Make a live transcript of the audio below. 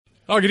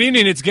Oh, good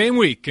evening. It's game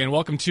week, and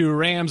welcome to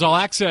Rams All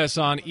Access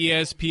on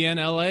ESPN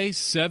LA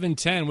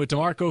 710 with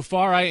DeMarco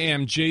Farr. I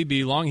am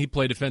JB Long. He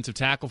played defensive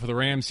tackle for the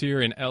Rams here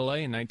in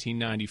LA in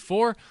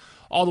 1994,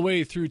 all the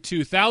way through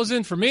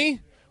 2000. For me,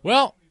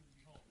 well,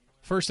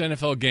 first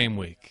NFL game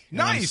week.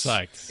 Nice.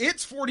 I'm psyched.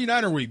 It's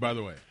 49er week, by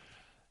the way.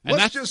 And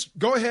Let's just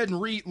go ahead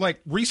and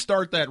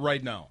restart that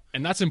right now.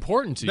 And that's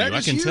important to you, That I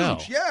is can huge.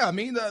 tell. Yeah, I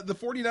mean, the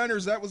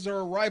 49ers, that was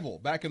their rival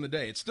back in the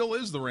day. It still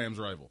is the Rams'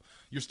 rival.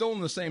 You're still in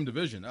the same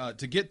division.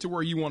 To get to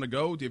where you want to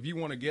go, if you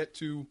want to get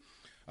to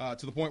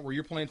the point where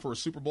you're playing for a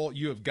Super Bowl,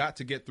 you have got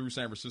to get through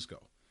San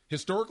Francisco.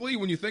 Historically,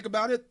 when you think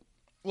about it,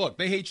 look,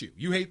 they hate you.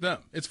 You hate them.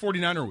 It's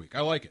 49er week.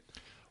 I like it.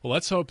 Well,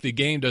 let's hope the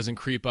game doesn't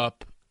creep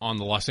up on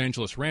the Los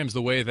Angeles Rams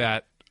the way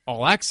that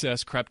All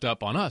Access crept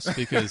up on us,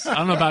 because I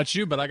don't know about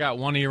you, but I got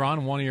 1 ear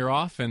on, 1 ear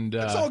off, and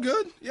It's all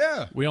good.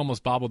 Yeah. we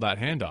almost bobbled that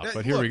handoff,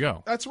 but here we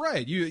go. That's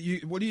right.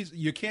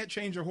 You can't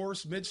change a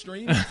horse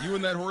midstream. You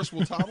and that horse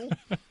will toddle.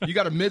 You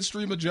got a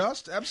midstream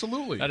adjust.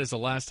 Absolutely. That is the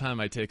last time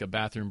I take a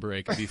bathroom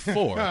break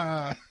before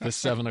the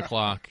 7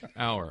 o'clock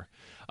hour.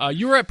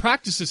 You were at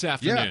practice this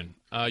afternoon.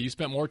 Yeah. You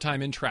spent more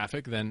time in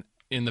traffic than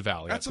in the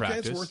valley That's at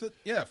practice. okay. It's worth it.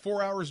 Yeah,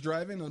 4 hours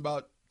driving and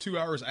about 2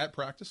 hours at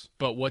practice.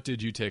 But what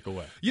did you take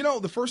away? You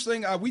know, the first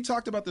thing, we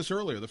talked about this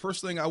earlier, the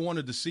first thing I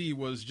wanted to see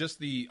was just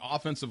the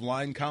offensive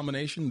line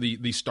combination,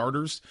 the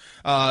starters.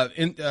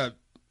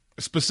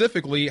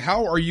 Specifically,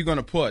 how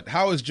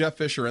is Jeff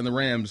Fisher and the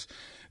Rams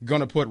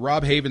going to put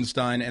Rob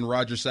Havenstein and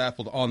Roger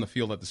Saffold on the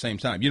field at the same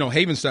time? You know,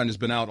 Havenstein has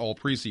been out all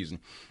preseason.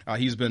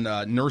 He's been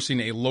nursing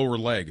a lower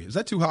leg. Is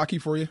that too hockey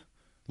for you?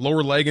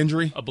 Lower leg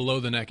injury? A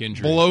below-the-neck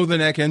injury.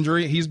 Below-the-neck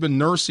injury. He's been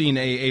nursing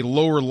a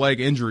lower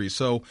leg injury.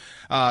 So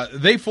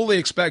they fully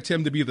expect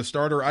him to be the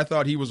starter. I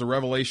thought he was a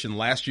revelation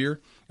last year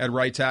at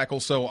right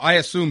tackle, so I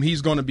assume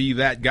he's going to be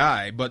that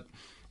guy. But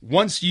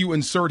once you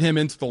insert him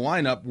into the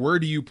lineup, where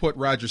do you put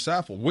Roger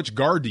Saffold? Which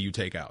guard do you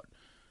take out?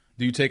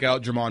 Do you take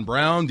out Jamon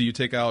Brown? Do you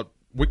take out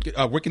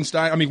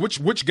Wickenstein? I mean,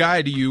 which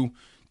guy do you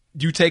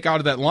take out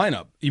of that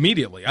lineup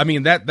immediately? I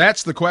mean,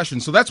 that's the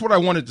question. So that's what I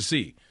wanted to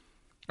see.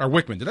 Or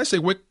Wickman. Did I say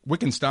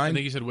Wickenstein? I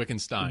think you said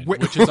Wickenstein,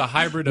 which is a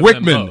hybrid of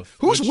them both.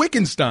 Who's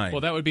Wickenstein?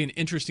 Well, that would be an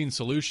interesting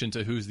solution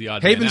to who's the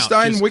odd Havenstein,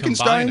 man out. Just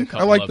Wickenstein? combine a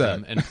couple I like of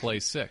that. them and play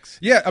six.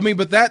 Yeah, I mean,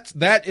 but that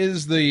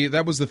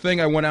was the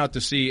thing I went out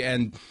to see,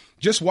 and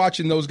just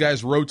watching those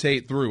guys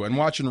rotate through and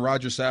watching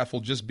Roger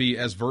Saffold just be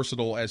as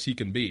versatile as he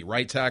can be.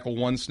 Right tackle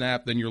one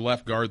snap, then your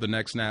left guard the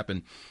next snap,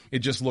 and it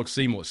just looks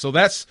seamless. So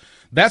that's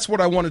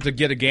what I wanted to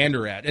get a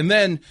gander at. And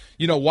then,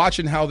 you know,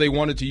 watching how they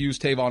wanted to use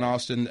Tavon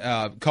Austin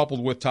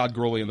coupled with Todd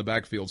Gurley in the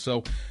backfield.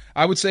 So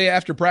I would say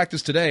after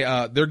practice today,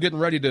 they're getting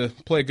ready to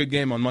play a good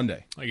game on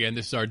Monday. Again,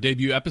 this is our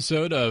debut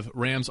episode of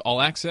Rams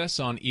All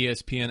Access on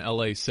ESPN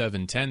LA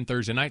 710,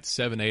 Thursday night,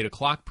 7, 8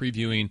 o'clock,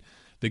 previewing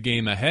the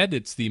game ahead.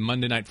 It's the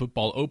Monday Night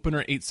Football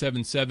opener,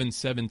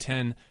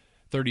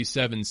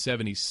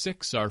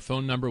 877-710-3776. Our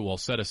phone number. Will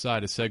set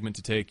aside a segment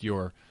to take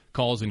your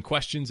calls and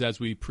questions as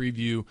we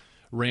preview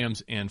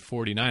Rams and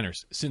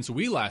 49ers. Since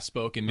we last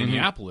spoke in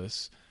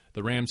Minneapolis,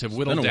 the Rams have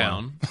whittled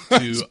down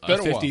to a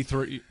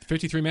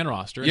 53-man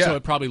roster. And so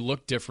it probably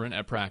looked different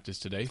at practice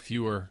today.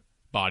 Fewer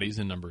bodies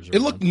and numbers around.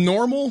 It looked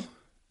normal,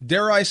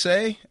 dare I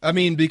say. I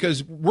mean,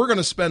 because we're going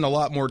to spend a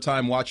lot more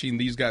time watching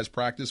these guys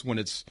practice when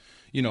it's,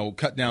 you know,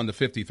 cut down to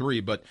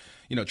 53. But,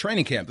 you know,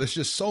 training camp, there's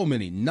just so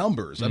many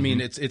numbers. I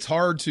mean, it's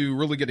hard to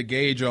really get a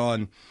gauge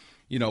on,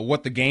 you know,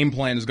 what the game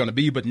plan is going to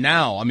be. But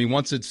now, I mean,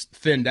 once it's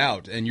thinned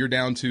out and you're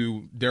down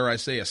to, dare I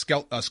say, a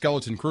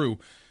skeleton crew,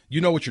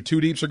 you know what your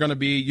two deeps are going to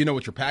be, you know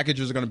what your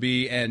packages are going to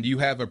be, and you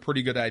have a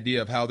pretty good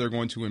idea of how they're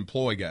going to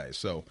employ guys.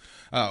 So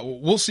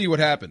we'll see what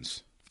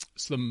happens.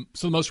 So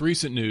the most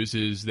recent news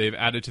is they've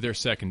added to their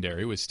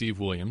secondary with Steve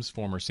Williams,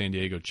 former San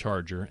Diego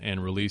Charger,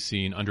 and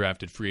releasing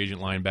undrafted free agent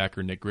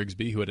linebacker Nick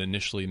Grigsby, who had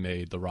initially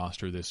made the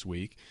roster this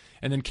week.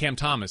 And then Cam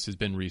Thomas has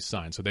been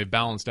re-signed. So they've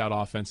balanced out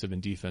offensive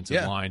and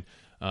defensive line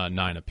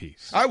 9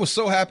 apiece. I was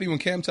so happy when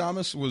Cam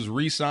Thomas was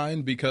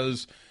re-signed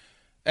because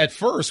at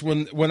first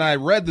when I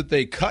read that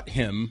they cut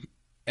him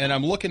and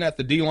I'm looking at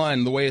the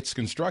D-line the way it's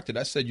constructed,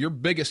 I said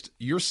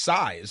your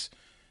size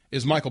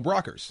is Michael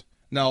Brockers.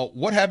 Now,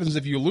 what happens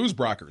if you lose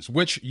Brockers,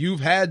 which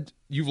you've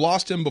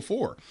lost him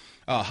before?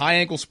 High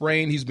ankle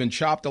sprain, he's been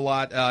chopped a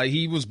lot.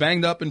 He was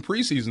banged up in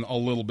preseason a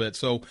little bit.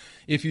 So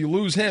if you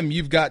lose him,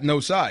 you've got no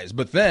size.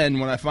 But then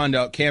when I find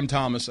out Cam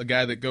Thomas, a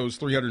guy that goes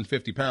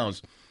 350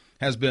 pounds,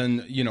 has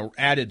been, you know,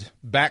 added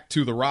back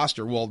to the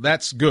roster, well,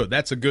 that's good.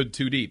 That's a good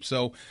two deep.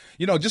 So,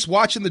 you know, just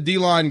watching the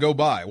D-line go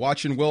by,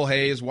 watching Will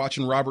Hayes,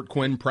 watching Robert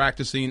Quinn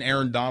practicing,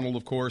 Aaron Donald,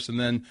 of course, and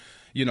then,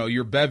 you know,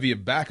 your bevy of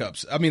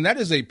backups. I mean, that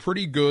is a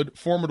pretty good,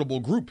 formidable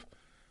group.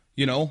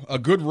 You know, a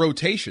good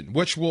rotation,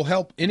 which will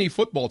help any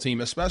football team,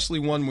 especially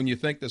one when you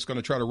think that's going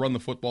to try to run the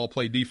football,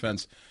 play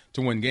defense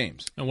to win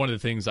games. And one of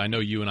the things I know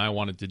you and I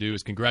wanted to do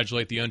is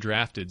congratulate the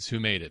undrafteds who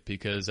made it,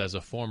 because as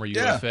a former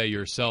UFA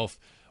yourself,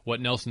 what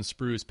Nelson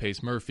Spruce,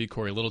 Pace Murphy,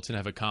 Corey Littleton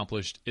have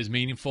accomplished is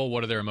meaningful?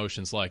 What are their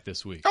emotions like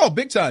this week? Oh,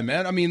 big time,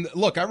 man. I mean,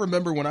 look, I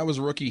remember when I was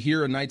a rookie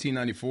here in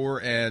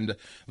 1994, and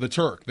the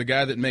Turk, the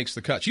guy that makes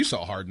the cuts, you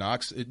saw Hard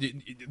Knocks.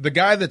 The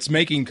guy that's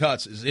making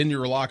cuts is in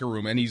your locker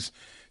room, and he's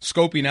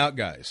scoping out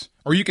guys.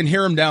 Or you can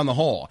hear him down the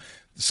hall.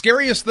 The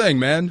scariest thing,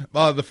 man,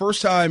 the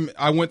first time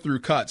I went through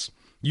cuts,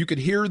 you could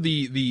hear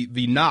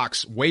the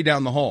knocks way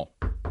down the hall.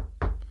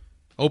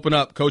 Open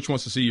up, coach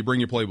wants to see you, bring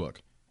your playbook.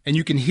 And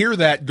you can hear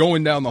that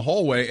going down the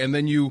hallway, and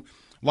then you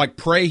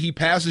pray he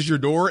passes your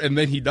door, and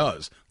then he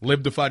does.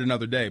 Live to fight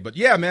another day. But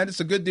yeah, man, it's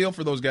a good deal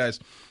for those guys.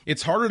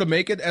 It's harder to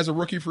make it as a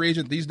rookie free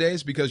agent these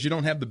days because you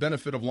don't have the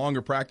benefit of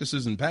longer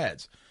practices and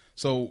pads.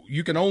 So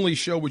you can only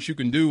show what you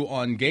can do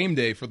on game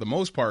day for the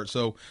most part.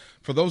 So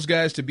for those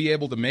guys to be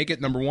able to make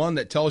it, number one,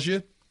 that tells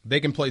you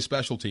they can play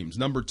special teams.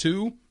 Number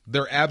two,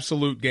 they're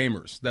absolute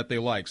gamers that they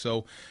like.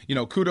 So,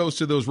 kudos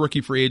to those rookie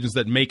free agents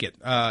that make it.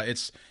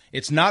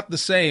 It's not the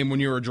same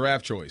when you're a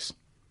draft choice.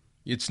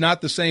 It's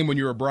not the same when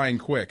you're a Brian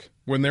Quick,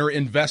 when they're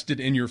invested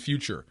in your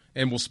future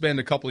and will spend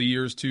a couple of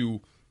years to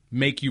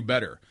make you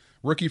better.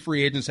 Rookie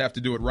free agents have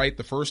to do it right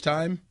the first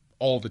time,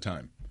 all the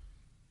time.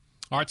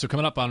 All right, so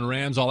coming up on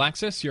Rams All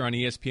Access here on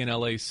ESPN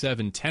LA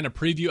 710, a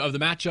preview of the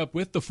matchup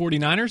with the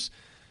 49ers,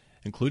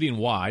 including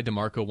why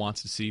DeMarco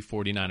wants to see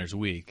 49ers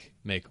week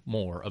make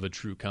more of a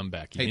true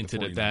comeback. You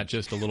hinted at that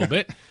just a little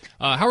bit.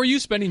 How are you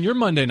spending your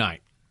Monday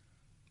night?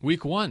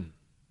 Week 1.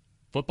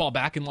 Football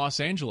back in Los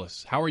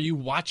Angeles. How are you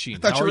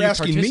watching? How are you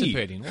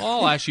participating?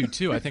 Well, I'll ask you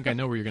too. I think I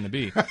know where you're going to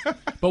be.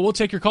 But we'll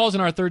take your calls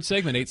in our third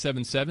segment,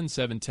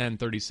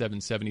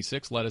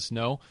 877-710-3776. Let us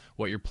know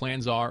what your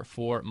plans are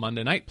for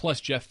Monday night. Plus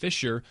Jeff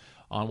Fisher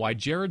on why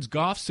Jared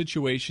Goff's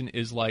situation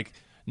is like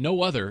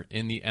no other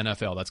in the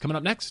NFL. That's coming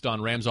up next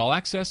on Rams All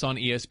Access on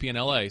ESPN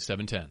LA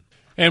 710.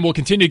 And we'll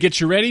continue to get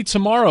you ready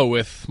tomorrow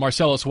with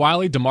Marcellus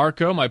Wiley,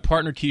 DeMarco, my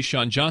partner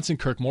Keyshawn Johnson,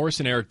 Kirk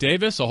Morrison, Eric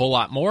Davis, a whole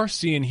lot more.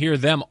 See and hear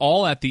them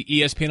all at the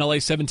ESPN LA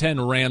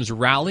 710 Rams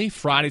Rally,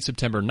 Friday,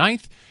 September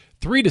 9th,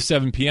 3 to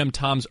 7 p.m.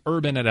 Tom's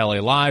Urban at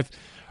LA Live.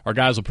 Our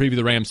guys will preview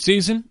the Rams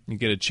season. You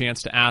get a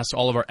chance to ask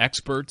all of our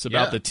experts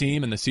about the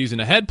team and the season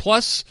ahead,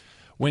 plus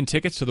win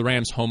tickets to the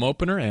Rams home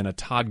opener and a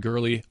Todd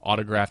Gurley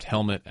autographed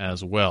helmet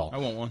as well. I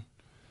want one.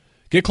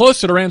 Get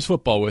close to the Rams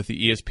football with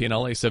the ESPN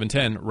LA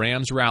 710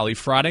 Rams Rally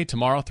Friday,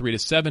 tomorrow 3 to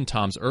 7,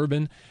 Tom's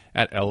Urban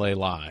at LA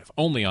Live.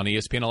 Only on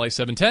ESPN LA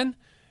 710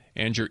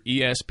 and your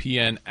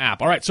ESPN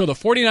app. All right, so the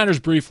 49ers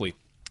briefly.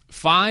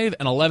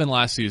 5-11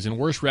 last season,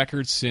 worst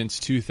record since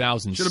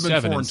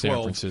 2007 in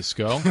San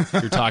Francisco.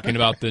 You're talking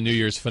about the New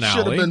Year's finale.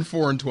 Should have been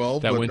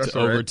 4-12. That went to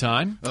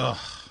overtime.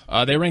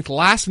 They ranked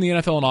last in the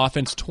NFL in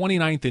offense,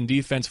 29th in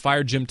defense,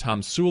 fired Jim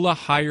Tomsula,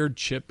 hired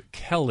Chip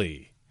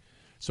Kelly.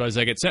 So as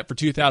I get set for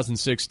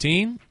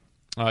 2016,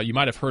 you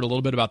might have heard a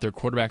little bit about their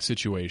quarterback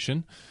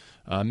situation.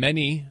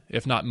 Many,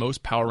 if not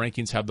most, power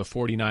rankings have the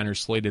 49ers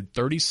slated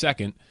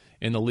 32nd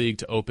in the league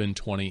to open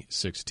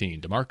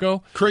 2016.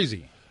 DeMarco?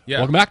 Crazy. Yeah.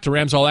 Welcome back to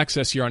Rams All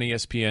Access here on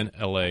ESPN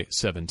LA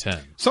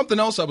 710. Something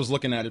else I was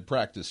looking at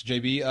practice,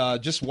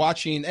 JB, just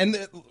watching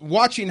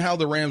how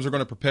the Rams are going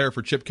to prepare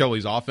for Chip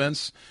Kelly's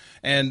offense,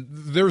 and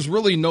there's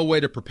really no way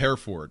to prepare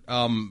for it.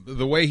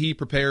 The way he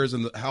prepares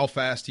and how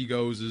fast he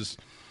goes is,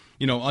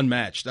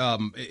 unmatched.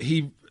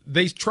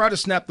 They try to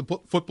snap the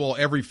football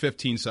every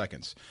 15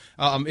 seconds.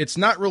 It's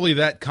not really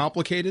that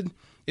complicated.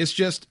 It's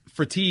just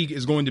fatigue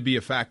is going to be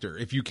a factor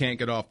if you can't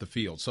get off the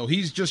field. So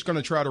he's just going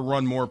to try to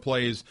run more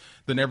plays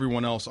than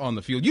everyone else on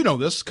the field. You know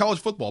this, college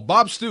football.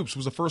 Bob Stoops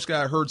was the first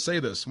guy I heard say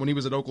this when he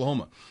was at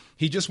Oklahoma.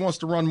 He just wants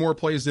to run more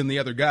plays than the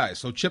other guys.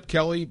 So Chip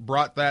Kelly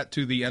brought that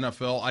to the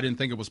NFL. I didn't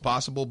think it was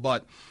possible,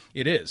 but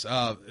it is.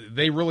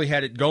 They really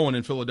had it going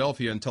in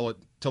Philadelphia until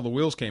the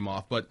wheels came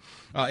off. But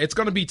it's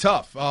going to be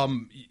tough.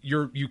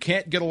 You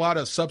can't get a lot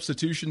of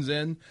substitutions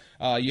in.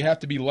 You have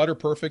to be letter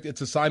perfect.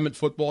 It's assignment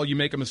football. You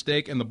make a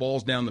mistake, and the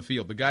ball's down the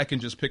field. The guy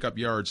can just pick up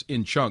yards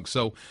in chunks.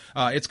 So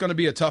it's going to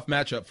be a tough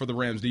matchup for the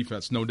Rams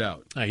defense, no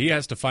doubt. He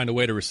has to find a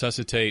way to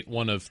resuscitate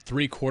one of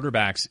three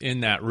quarterbacks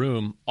in that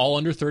room, all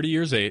under 30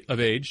 years of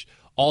age,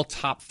 all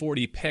top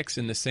 40 picks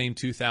in the same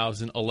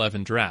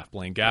 2011 draft.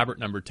 Blaine Gabbert,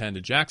 number 10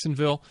 to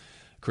Jacksonville.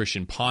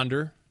 Christian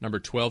Ponder, number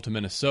 12 to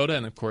Minnesota,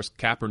 and, of course,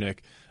 Kaepernick,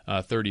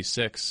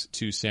 36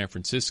 to San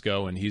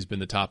Francisco, and he's been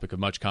the topic of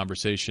much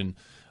conversation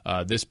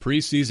this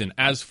preseason.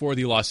 As for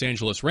the Los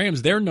Angeles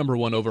Rams, their number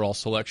one overall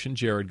selection,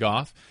 Jared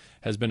Goff,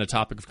 has been a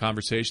topic of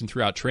conversation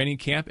throughout training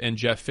camp, and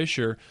Jeff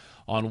Fisher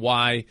on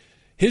why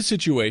his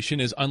situation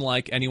is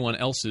unlike anyone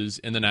else's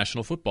in the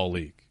National Football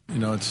League.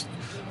 It's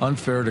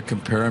unfair to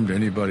compare him to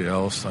anybody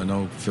else. I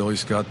know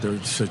Philly's got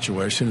their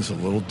situation. It's a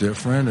little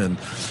different,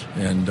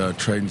 and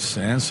trading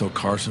sands, so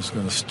Carson's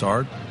going to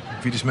start.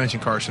 If you just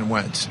mentioned Carson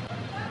Wentz,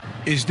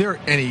 is there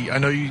any, I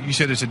know you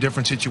said it's a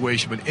different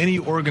situation, but any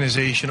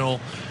organizational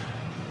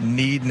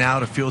need now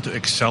to feel to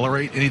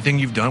accelerate anything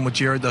you've done with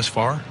Jared thus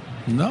far?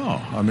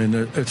 No,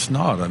 it's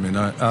not.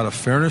 Out of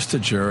fairness to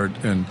Jared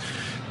and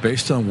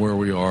based on where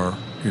we are,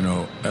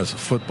 as a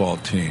football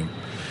team,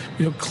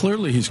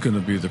 clearly he's going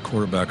to be the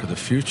quarterback of the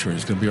future.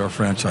 He's going to be our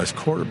franchise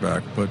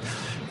quarterback. But,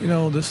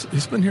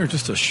 he's been here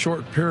just a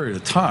short period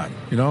of time,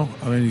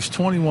 he's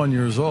 21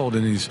 years old,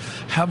 and he's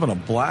having a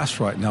blast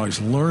right now.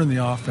 He's learning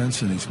the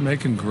offense, and he's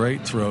making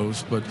great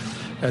throws. But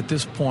at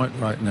this point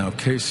right now,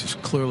 Case is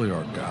clearly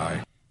our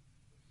guy.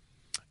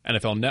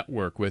 NFL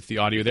Network with the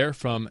audio there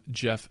from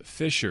Jeff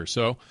Fisher.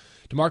 So,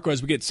 DeMarco,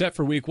 as we get set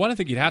for week one, I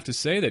think you'd have to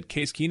say that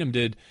Case Keenum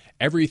did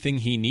everything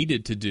he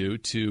needed to do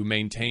to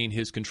maintain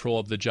his control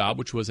of the job,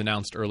 which was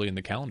announced early in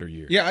the calendar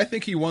year. Yeah, I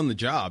think he won the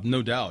job,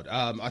 no doubt.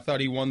 I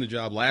thought he won the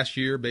job last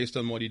year based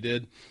on what he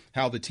did,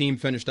 how the team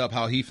finished up,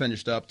 how he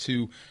finished up,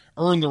 to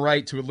earn the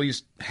right to at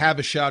least have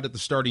a shot at the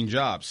starting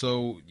job.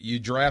 So you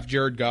draft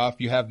Jared Goff,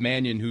 you have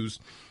Mannion, who's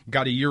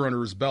got a year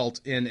under his belt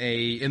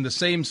in the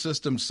same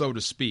system, so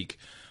to speak.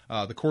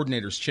 The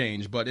coordinators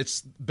change, but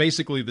it's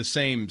basically the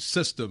same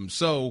system.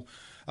 So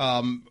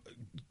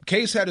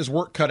Case had his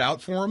work cut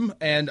out for him,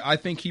 and I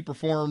think he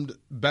performed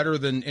better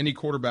than any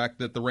quarterback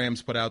that the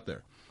Rams put out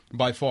there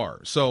by far.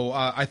 So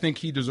I think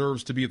he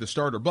deserves to be the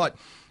starter. But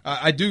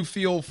I do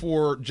feel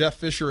for Jeff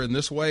Fisher in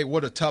this way.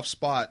 What a tough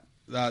spot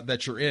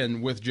that you're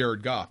in with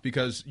Jared Goff,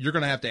 because you're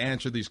going to have to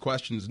answer these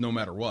questions no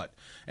matter what.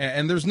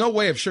 And there's no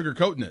way of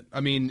sugarcoating it.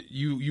 I mean,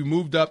 you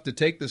moved up to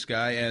take this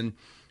guy, and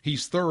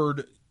he's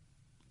third,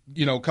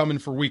 coming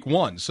for week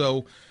one.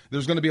 So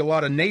there's going to be a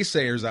lot of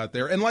naysayers out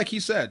there. And like he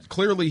said,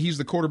 clearly he's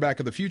the quarterback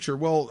of the future.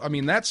 Well, I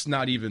mean, that's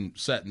not even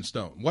set in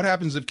stone. What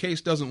happens if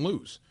Case doesn't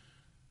lose?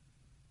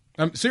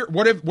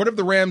 What if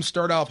the Rams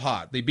start off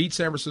hot? They beat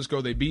San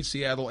Francisco, they beat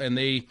Seattle, and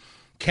they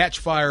catch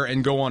fire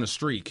and go on a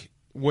streak.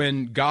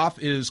 When Goff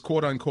is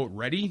quote-unquote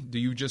ready, do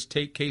you just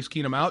take Case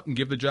Keenum out and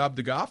give the job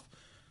to Goff?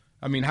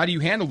 I mean, how do you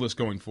handle this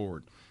going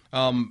forward?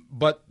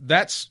 But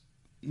that's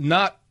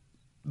not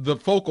the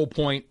focal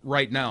point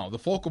right now. The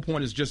focal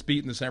point is just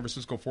beating the San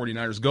Francisco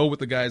 49ers. Go with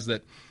the guys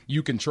that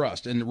you can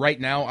trust. And right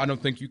now, I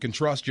don't think you can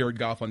trust Jared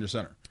Goff under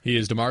center. He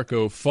is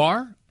DeMarco Farr,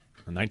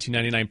 a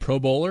 1999 Pro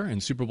Bowler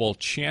and Super Bowl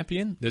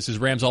champion. This is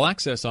Rams All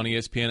Access on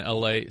ESPN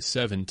LA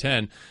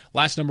 710.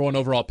 Last number one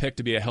overall pick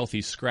to be a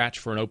healthy scratch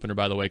for an opener,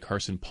 by the way,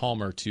 Carson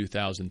Palmer,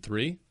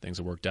 2003. Things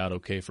have worked out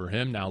okay for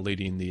him, now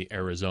leading the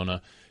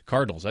Arizona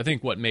Cardinals. I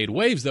think what made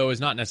waves, though, is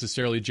not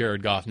necessarily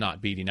Jared Goff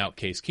not beating out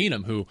Case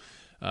Keenum, who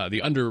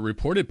the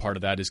underreported part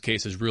of that is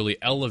Case has really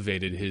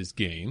elevated his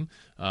game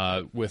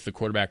with the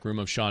quarterback room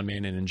of Sean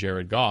Mannion and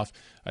Jared Goff.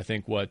 I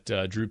think what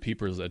drew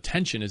people's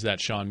attention is that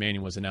Sean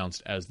Mannion was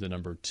announced as the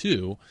number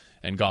 2,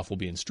 and Goff will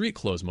be in street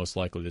clothes most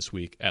likely this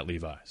week at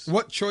Levi's.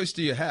 What choice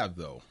do you have,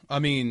 though? I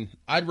mean,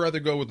 I'd rather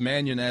go with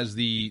Mannion as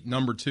the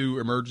number 2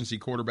 emergency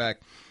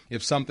quarterback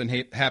if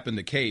something happened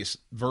to Case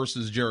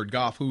versus Jared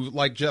Goff, who,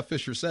 like Jeff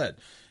Fisher said,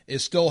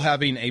 is still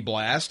having a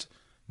blast,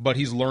 but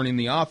he's learning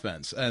the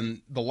offense.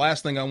 And the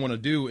last thing I want to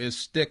do is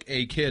stick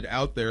a kid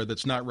out there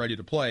that's not ready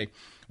to play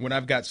when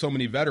I've got so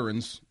many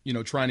veterans,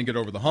 trying to get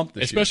over the hump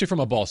this year. Especially from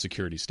a ball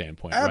security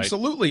standpoint,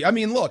 Absolutely. Right? I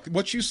mean, look,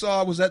 what you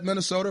saw was at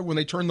Minnesota when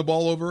they turned the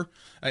ball over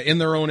in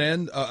their own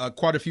end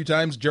quite a few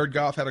times. Jared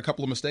Goff had a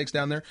couple of mistakes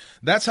down there.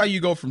 That's how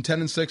you go from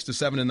 10-6 to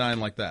 7-9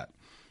 like that.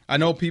 I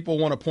know people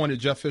want to point at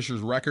Jeff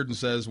Fisher's record and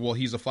says, well,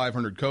 he's a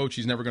 500 coach.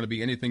 He's never going to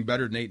be anything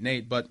better than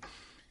 8-8, but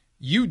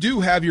you do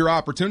have your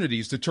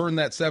opportunities to turn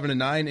that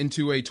 7-9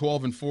 into a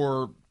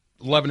 12-4,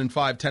 11-5,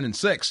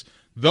 10-6.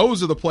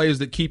 Those are the plays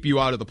that keep you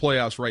out of the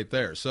playoffs right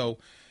there. So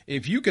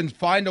if you can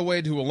find a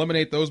way to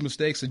eliminate those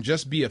mistakes and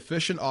just be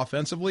efficient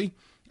offensively,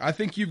 I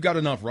think you've got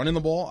enough running the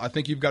ball. I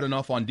think you've got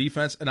enough on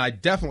defense, and I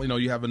definitely know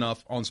you have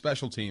enough on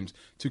special teams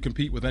to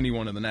compete with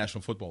anyone in the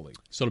National Football League.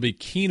 So it'll be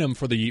Keenum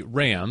for the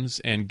Rams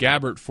and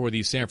Gabbert for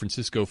the San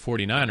Francisco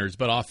 49ers,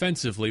 but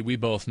offensively, we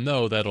both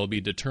know that it'll be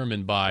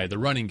determined by the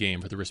running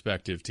game for the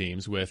respective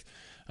teams, with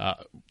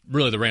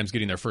really the Rams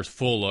getting their first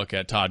full look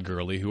at Todd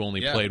Gurley, who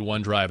only played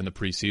one drive in the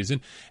preseason,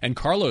 and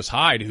Carlos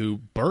Hyde, who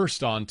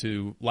burst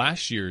onto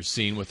last year's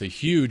scene with a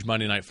huge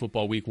Monday Night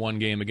Football Week 1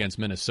 game against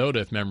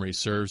Minnesota, if memory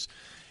serves.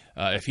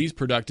 If he's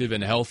productive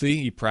and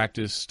healthy, he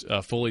practiced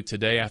fully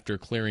today after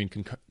clearing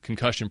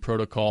concussion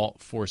protocol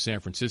for San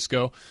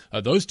Francisco.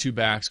 Those two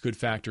backs could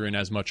factor in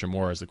as much or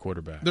more as the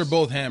quarterbacks. They're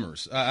both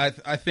hammers. I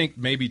think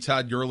maybe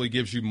Todd Gurley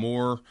gives you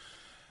more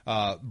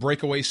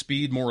breakaway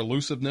speed, more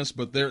elusiveness,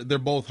 but they're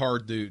both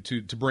hard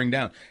to bring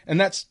down. And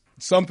that's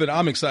something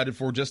I'm excited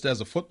for just as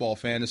a football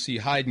fan, to see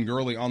Hyde and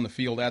Gurley on the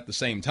field at the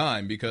same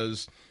time,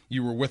 because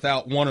you were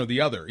without one or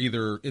the other,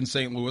 either in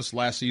St. Louis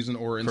last season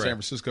or in San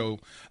Francisco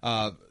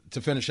to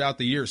finish out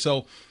the year.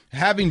 So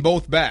having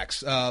both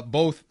backs,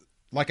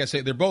 like I say,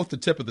 they're both the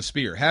tip of the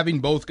spear. Having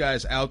both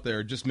guys out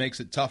there just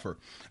makes it tougher.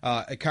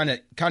 It kind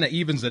of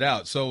evens it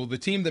out. So the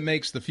team that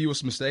makes the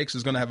fewest mistakes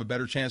is going to have a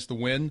better chance to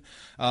win.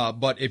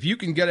 But if you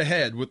can get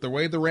ahead with the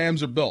way the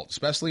Rams are built,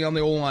 especially on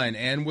the O-line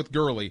and with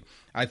Gurley,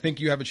 I think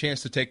you have a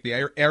chance to take the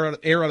air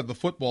out of the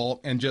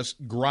football and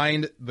just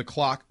grind the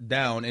clock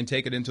down and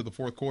take it into the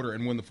fourth quarter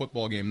and win the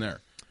football game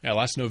there. Yeah,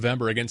 last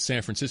November against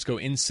San Francisco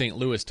in St.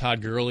 Louis,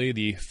 Todd Gurley,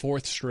 the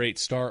fourth straight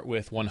start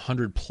with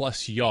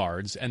 100-plus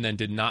yards, and then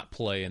did not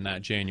play in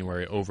that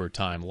January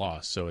overtime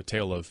loss. So a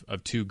tale of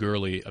two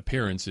Gurley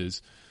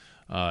appearances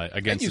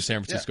against the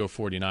San Francisco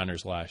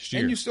 49ers last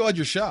year. And you still had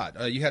your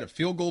shot. You had a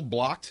field goal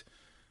blocked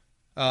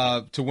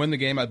to win the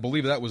game. I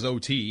believe that was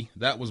OT.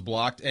 That was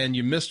blocked. And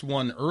you missed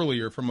one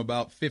earlier from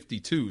about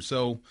 52.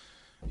 So,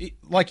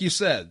 like you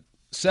said,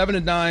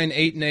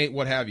 7-9, 8-8,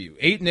 what have you.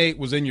 8-8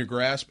 was in your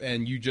grasp,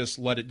 and you just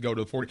let it go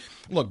to 40.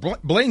 Look,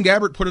 Blaine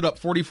Gabbert put it up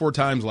 44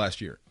 times last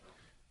year.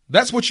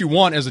 That's what you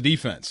want as a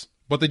defense,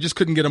 but they just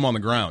couldn't get him on the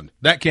ground.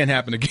 That can't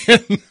happen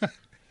again.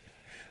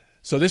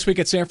 So this week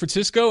at San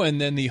Francisco,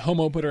 and then the home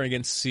opener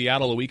against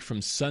Seattle a week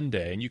from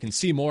Sunday. And you can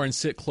see more and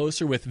sit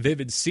closer with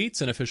Vivid Seats,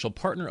 an official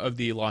partner of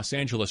the Los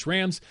Angeles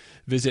Rams.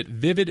 Visit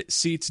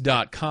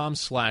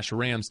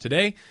vividseats.com/Rams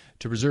today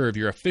to reserve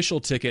your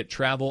official ticket,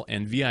 travel,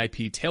 and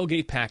VIP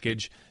tailgate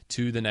package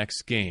to the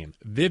next game.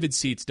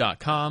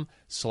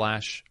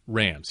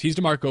 vividseats.com/Rams. He's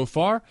DeMarco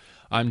Farr.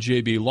 I'm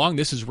JB Long.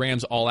 This is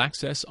Rams All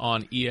Access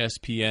on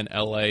ESPN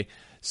LA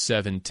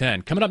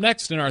 710. Coming up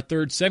next in our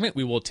third segment,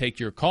 we will take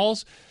your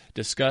calls,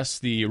 discuss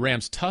the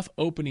Rams' tough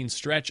opening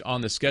stretch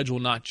on the schedule,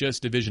 not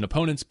just division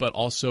opponents, but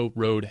also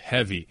road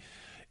heavy.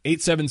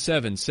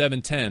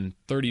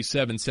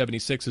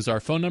 877-710-3776 is our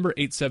phone number,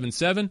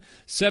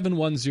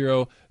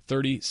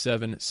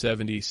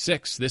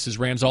 877-710-3776. This is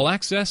Rams All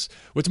Access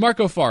with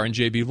DeMarco Farr and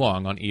JB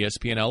Long on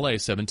ESPN LA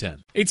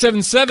 710.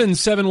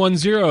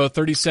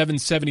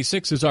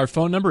 877-710-3776 is our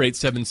phone number,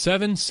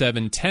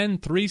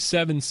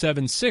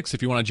 877-710-3776.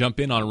 If you want to jump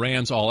in on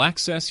Rams All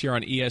Access here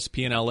on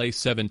ESPN LA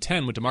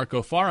 710 with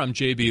DeMarco Farr, I'm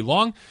JB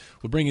Long.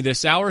 We'll bring you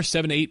this hour,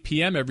 7 to 8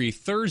 p.m. every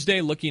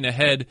Thursday, looking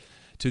ahead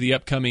to the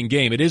upcoming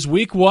game. It is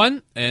week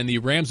 1, and the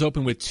Rams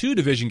open with 2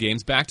 division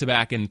games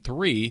back-to-back and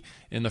 3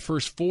 in the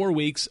first 4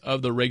 weeks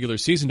of the regular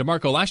season.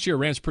 DeMarco, last year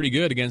Rams pretty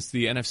good against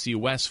the NFC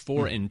West,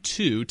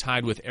 4-2,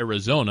 tied with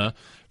Arizona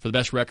for the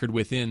best record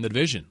within the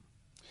division.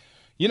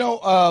 You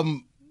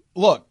know,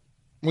 look,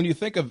 when you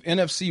think of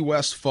NFC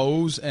West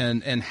foes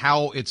and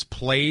how it's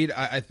played,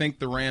 I think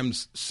the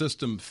Rams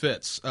system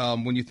fits.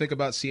 When you think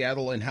about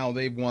Seattle and how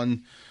they've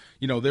won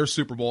their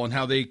Super Bowl and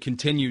how they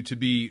continue to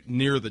be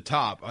near the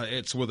top.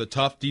 It's with a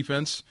tough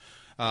defense,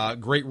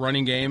 great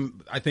running game.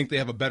 I think they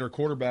have a better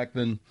quarterback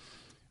I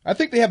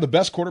think they have the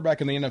best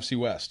quarterback in the NFC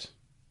West.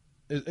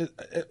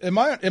 Am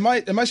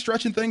I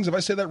stretching things if I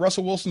say that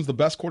Russell Wilson's the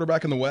best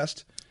quarterback in the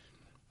West?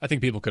 I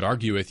think people could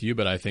argue with you,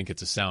 but I think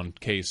it's a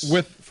sound case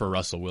for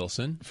Russell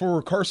Wilson.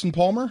 For Carson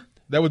Palmer,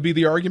 that would be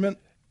the argument.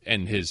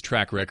 And his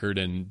track record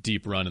and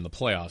deep run in the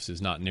playoffs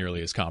is not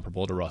nearly as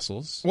comparable to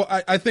Russell's. Well,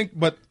 I think,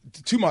 but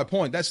to my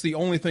point, that's the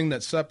only thing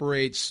that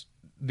separates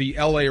the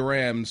L.A.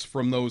 Rams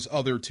from those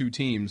other 2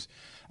 teams,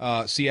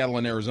 Seattle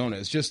and Arizona.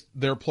 It's just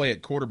their play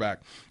at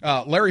quarterback.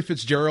 Larry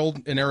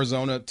Fitzgerald in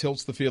Arizona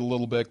tilts the field a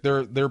little bit.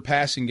 Their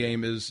passing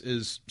game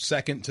is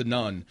second to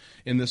none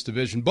in this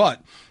division.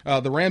 But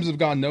the Rams have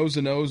gone nose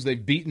to nose.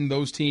 They've beaten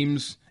those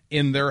teams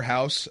in their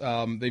house.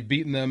 They've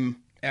beaten them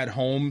at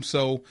home.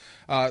 So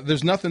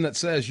there's nothing that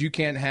says you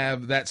can't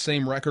have that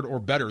same record or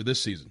better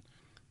this season.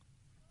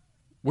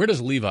 Where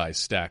does Levi's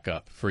stack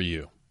up for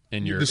you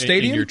in your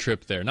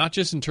trip there? Not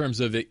just in terms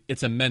of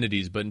its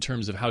amenities, but in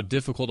terms of how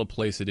difficult a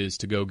place it is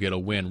to go get a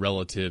win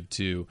relative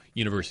to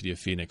University of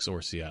Phoenix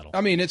or Seattle. I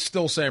mean, it's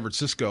still San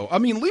Francisco. I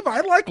mean, Levi, I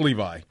like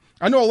Levi.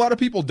 I know a lot of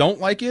people don't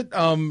like it.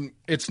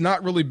 It's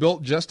not really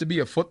built just to be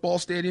a football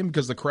stadium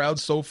because the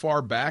crowd's so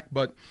far back,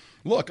 but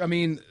look, I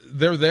mean,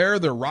 they're there.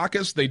 They're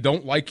raucous. They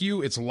don't like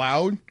you. It's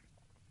loud.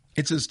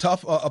 It's as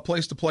tough a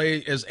place to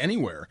play as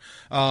anywhere,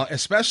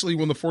 especially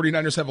when the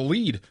 49ers have a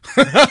lead.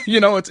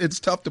 It's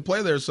tough to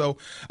play there. So,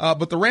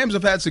 but the Rams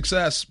have had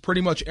success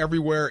pretty much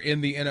everywhere in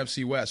the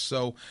NFC West.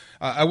 So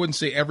I wouldn't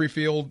say every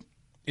field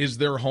is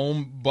their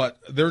home, but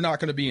they're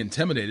not going to be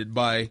intimidated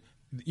by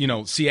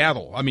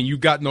Seattle. I mean, you've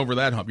gotten over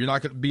that hump. You're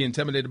not going to be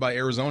intimidated by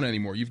Arizona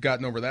anymore. You've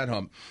gotten over that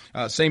hump.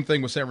 Same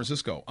thing with San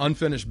Francisco.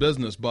 Unfinished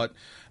business, but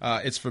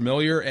it's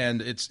familiar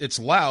and it's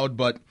loud,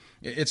 but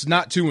it's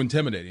not too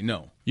intimidating,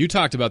 no. You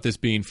talked about this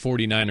being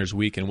 49ers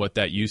week and what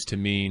that used to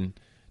mean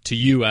to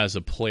you as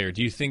a player.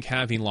 Do you think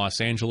having Los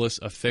Angeles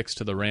affixed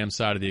to the Rams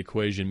side of the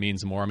equation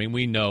means more? I mean,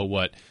 we know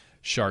what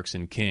Sharks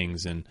and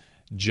Kings and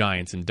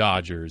Giants and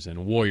Dodgers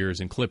and Warriors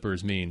and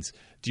Clippers means.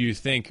 Do you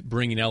think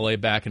bringing LA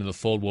back into the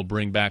fold will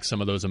bring back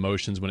some of those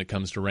emotions when it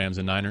comes to Rams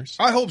and Niners?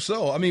 I hope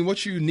so. I mean,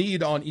 what you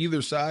need on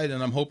either side,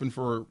 and I'm hoping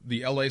for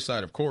the LA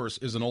side, of course,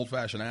 is an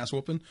old-fashioned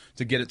ass-whooping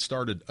to get it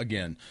started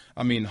again.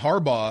 I mean,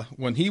 Harbaugh,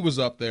 when he was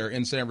up there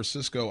in San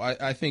Francisco,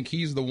 I think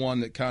he's the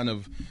one that kind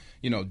of,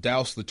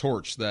 doused the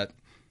torch that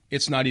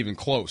it's not even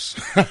close.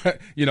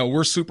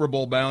 We're Super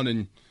Bowl bound,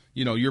 and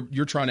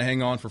you're trying to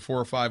hang on for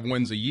 4 or 5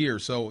 wins a year.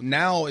 So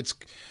now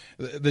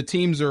the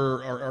teams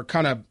are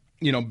kind of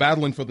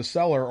battling for the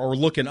cellar or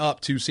looking up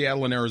to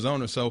Seattle and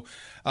Arizona. So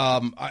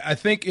I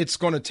think it's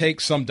going to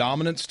take some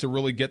dominance to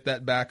really get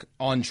that back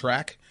on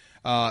track,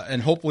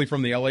 and hopefully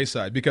from the LA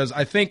side, because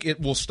I think it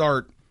will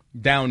start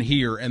down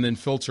here and then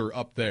filter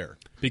up there.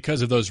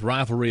 Because of those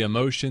rivalry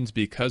emotions,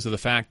 because of the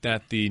fact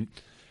that the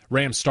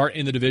Rams start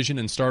in the division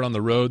and start on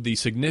the road, the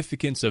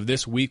significance of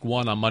this week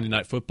 1 on Monday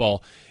Night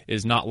Football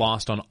is not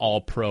lost on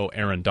All-Pro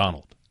Aaron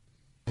Donald.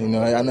 You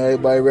know, I know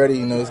everybody ready.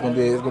 You know, it's gonna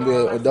be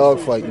a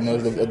dogfight. You know,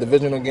 it's a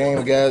divisional game.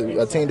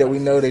 A team that we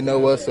know, they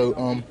know us. So it's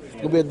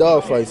gonna be a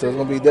dogfight. So it's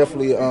gonna be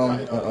definitely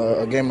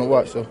a game to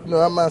watch. So you know,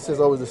 our mindset's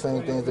always the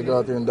same things to go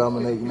out there and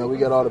dominate. You know, we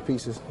got all the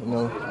pieces. You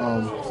know,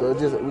 so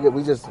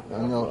we just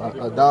you know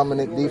a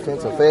dominant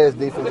defense, a fast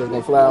defense that's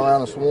gonna fly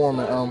around and swarm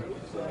and.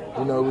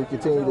 You know, we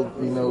continue to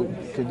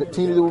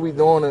do what we're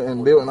doing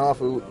and building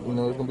off of. You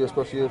know, it's gonna be a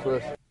special year for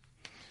us. I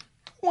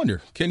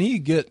wonder, can he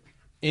get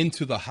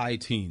into the high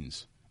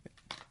teens,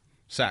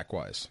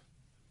 sack-wise?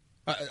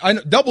 I know,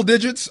 double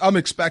digits, I'm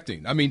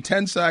expecting. I mean,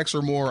 10 sacks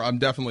or more, I'm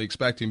definitely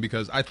expecting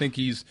because I think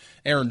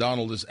Aaron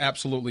Donald is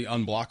absolutely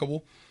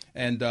unblockable.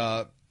 And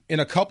in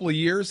a couple of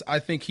years, I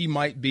think he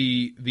might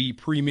be the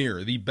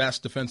premier, the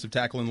best defensive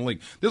tackle in the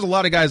league. There's a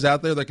lot of guys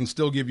out there that can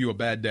still give you a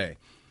bad day.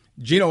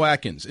 Geno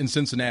Atkins in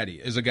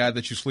Cincinnati is a guy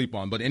that you sleep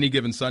on, but any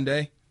given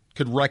Sunday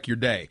could wreck your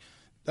day.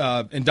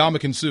 And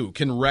Ndamukong Suh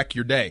can wreck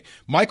your day.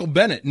 Michael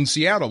Bennett in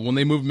Seattle, when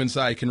they move him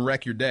inside, can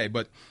wreck your day.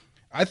 But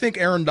I think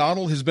Aaron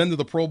Donald has been to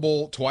the Pro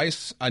Bowl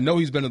twice. I know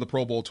he's been to the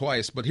Pro Bowl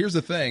twice, but here's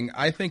the thing.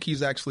 I think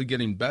he's actually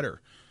getting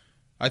better.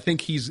 I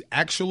think he's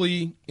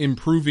actually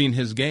improving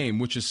his game,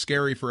 which is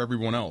scary for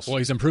everyone else. Well,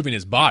 he's improving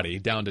his body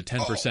down to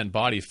 10%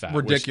 body fat,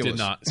 ridiculous. Which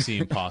did not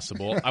seem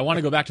possible. I want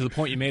to go back to the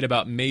point you made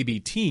about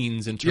maybe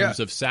teens in terms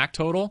of sack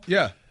total.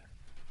 Yeah.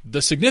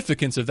 The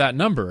significance of that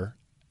number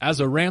as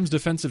a Rams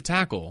defensive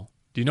tackle.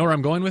 Do you know where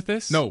I'm going with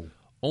this? No.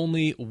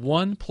 Only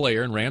one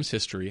player in Rams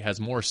history has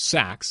more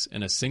sacks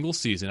in a single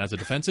season as a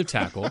defensive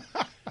tackle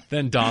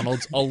than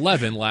Donald's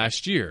 11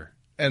 last year.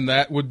 And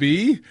that would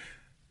be?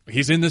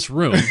 He's in this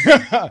room.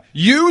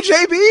 You,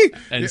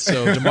 JB? And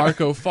so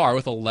DeMarco Farr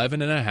with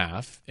 11 and a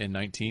half in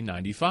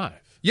 1995.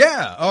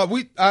 Yeah,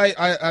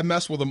 I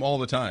mess with him all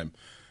the time.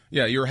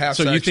 Yeah, you're half.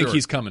 So you think sure.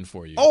 He's coming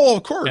for you? Oh,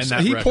 of course.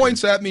 He record.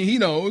 Points at me. He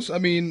knows. I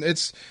mean,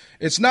 it's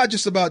not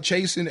just about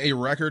chasing a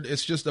record.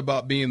 It's just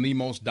about being the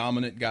most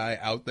dominant guy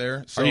out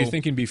there. So, are you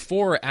thinking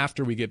before or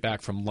after we get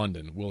back from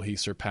London, will he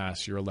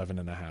surpass your 11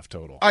 and a half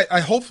total?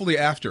 I hopefully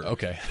after.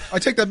 Okay. I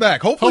take that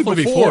back. Hopefully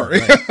before.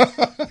 Right.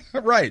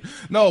 Right.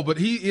 No, but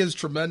he is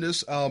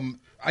tremendous.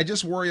 I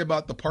just worry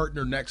about the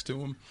partner next to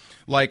him.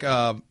 Like,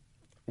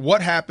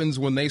 what happens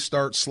when they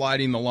start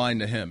sliding the line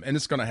to him? And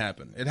it's going to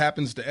happen. It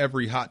happens to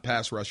every hot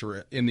pass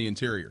rusher in the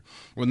interior.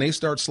 When they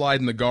start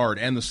sliding the guard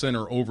and the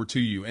center over to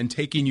you and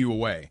taking you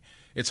away,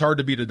 it's hard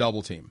to beat a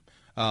double team.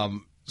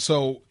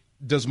 So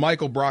does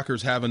Michael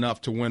Brockers have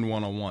enough to win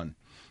one-on-one?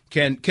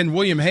 Can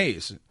William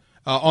Hayes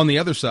on the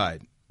other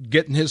side,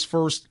 getting his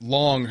first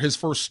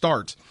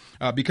start,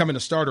 becoming a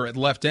starter at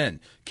left end,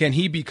 can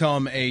he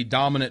become a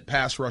dominant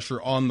pass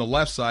rusher on the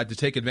left side to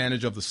take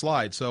advantage of the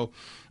slide? So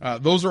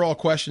those are all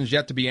questions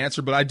yet to be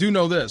answered. But I do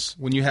know this.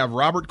 When you have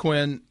Robert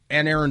Quinn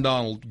and Aaron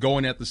Donald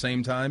going at the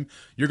same time,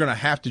 you're going to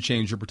have to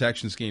change your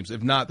protection schemes.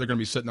 If not, they're going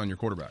to be sitting on your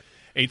quarterback.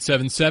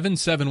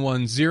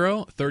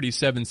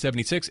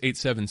 877-710-3776,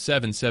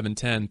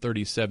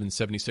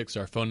 877-710-3776,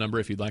 our phone number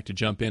if you'd like to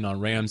jump in on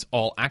Rams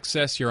All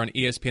Access here on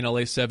ESPN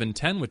LA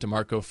 710 with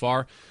DeMarco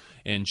Farr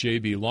and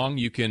JB Long.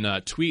 You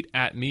can tweet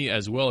at me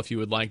as well if you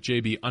would like,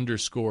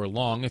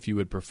 JB_Long, if you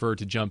would prefer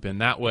to jump in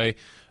that way.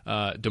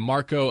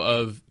 DeMarco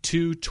of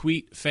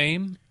 2-tweet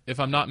fame, if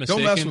I'm not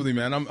mistaken. Don't mess with me,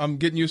 man. I'm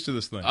getting used to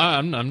this thing.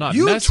 I'm not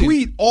you messing.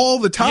 tweet all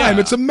the time.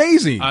 Yeah, it's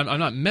amazing. I'm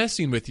not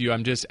messing with you.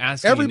 I'm just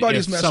asking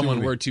Everybody's if messing someone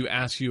with me. were to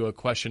ask you a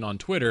question on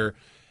Twitter,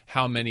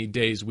 how many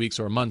days, weeks,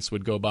 or months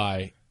would go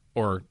by,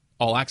 or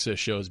All Access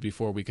shows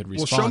before we could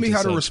respond. Well, show me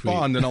how to said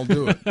respond, tweet. and I'll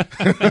do it.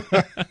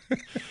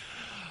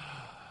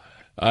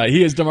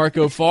 He is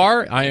DeMarco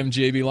Farr. I am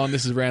JB Long.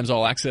 This is Rams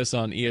All Access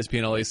on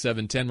ESPN LA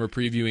 710. We're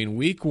previewing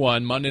Week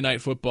 1 Monday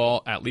Night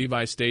Football at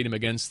Levi Stadium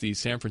against the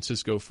San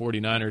Francisco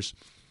 49ers.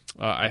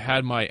 I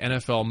had my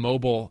NFL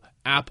mobile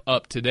app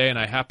up today, and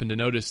I happened to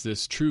notice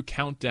this True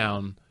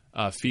Countdown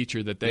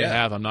feature that they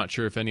have. I'm not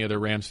sure if any other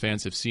Rams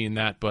fans have seen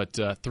that, but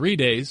 3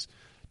 days,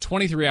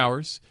 23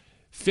 hours,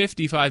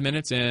 55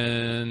 minutes,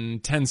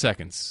 and 10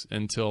 seconds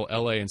until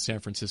LA and San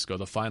Francisco,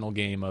 the final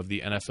game of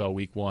the NFL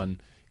Week 1,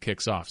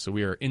 kicks off. So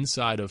we are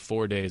inside of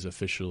 4 days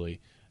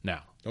officially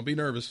now. Don't be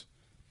nervous.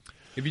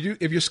 If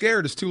you're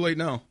scared, it's too late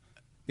now.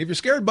 If you're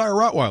scared, buy a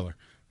Rottweiler.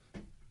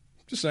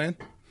 Just saying.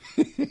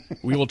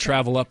 We will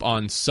travel up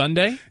on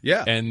Sunday.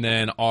 Yeah. And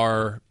then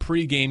our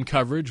pregame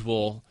coverage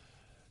will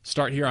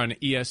start here on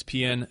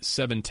ESPN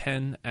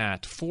 710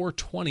 at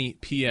 4:20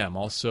 p.m.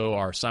 Also,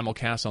 our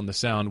simulcast on the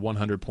Sound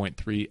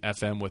 100.3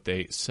 FM with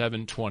a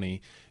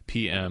 7:20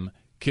 p.m.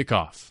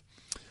 kickoff.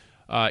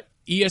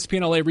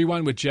 ESPN LA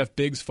Rewind with Jeff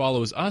Biggs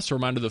follows us. A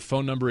reminder, the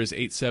phone number is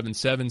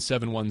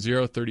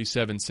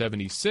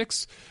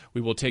 877-710-3776.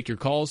 We will take your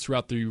calls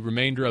throughout the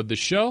remainder of the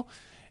show,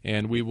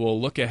 and we will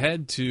look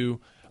ahead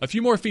to A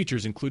few more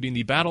features, including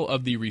the battle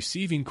of the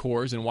receiving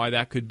corps and why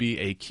that could be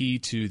a key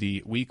to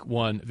the Week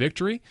 1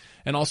 victory,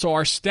 and also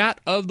our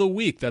stat of the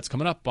week. That's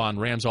coming up on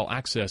Rams All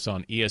Access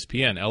on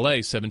ESPN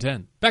LA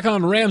 710. Back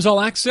on Rams All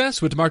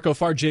Access with DeMarco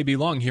Farr, JB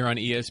Long here on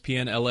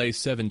ESPN LA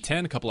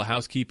 710. A couple of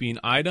housekeeping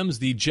items.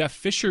 The Jeff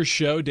Fisher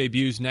Show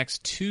debuts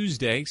next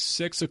Tuesday,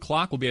 6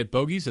 o'clock. We'll be at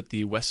Bogey's at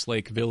the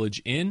Westlake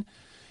Village Inn.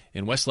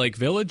 In Westlake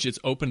Village, it's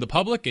open to the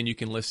public, and you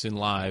can listen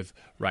live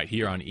right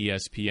here on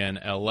ESPN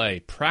LA.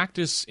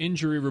 Practice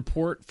injury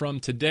report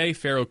from today.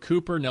 Pharaoh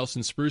Cooper,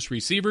 Nelson Spruce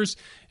receivers,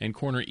 and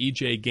corner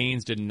E.J.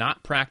 Gaines did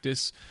not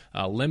practice.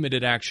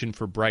 Limited action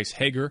for Bryce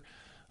Hager,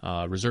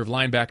 reserve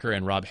linebacker,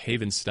 and Rob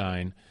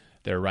Havenstein,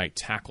 their right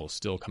tackle,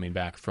 still coming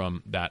back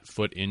from that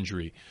foot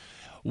injury.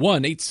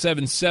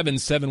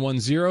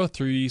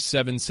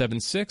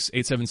 1-877-710-3776,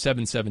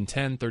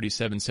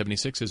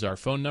 877-710-3776 is our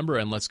phone number,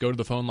 and let's go to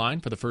the phone line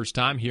for the first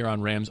time here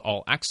on Rams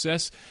All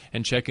Access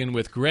and check in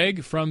with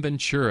Greg from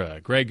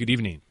Ventura. Greg, good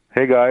evening.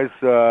 Hey, guys.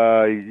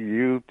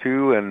 You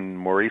two and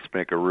Maurice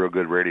make a real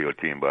good radio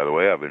team, by the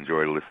way. I've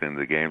enjoyed listening to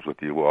the games with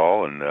you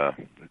all, and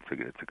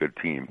it's a good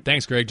team.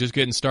 Thanks, Greg. Just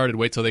getting started.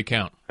 Wait till they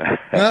count. Hey,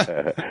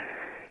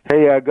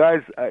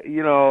 guys,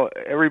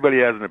 everybody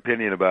has an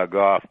opinion about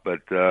Goff, but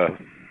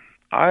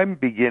I'm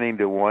beginning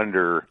to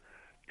wonder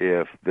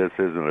if this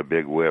isn't a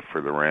big whiff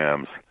for the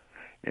Rams,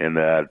 in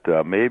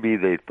that maybe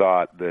they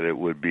thought that it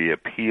would be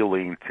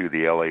appealing to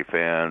the LA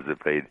fans if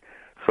they'd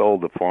sold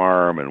the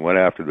farm and went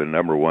after the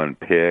number 1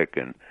 pick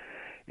and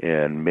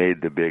made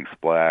the big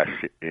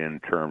splash in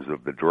terms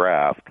of the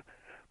draft,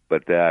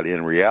 but that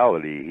in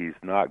reality he's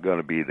not going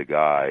to be the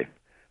guy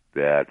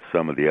that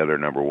some of the other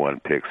number 1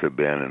 picks have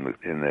been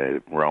in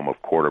the realm of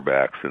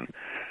quarterbacks. And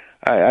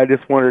I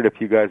just wondered if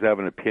you guys have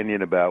an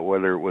opinion about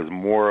whether it was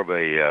more of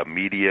a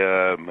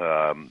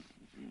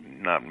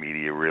not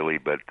media really,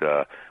 but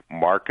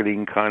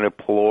marketing kind of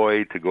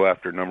ploy to go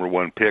after number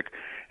 1 pick,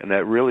 and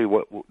that really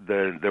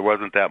there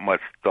wasn't that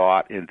much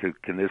thought into,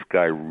 can this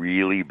guy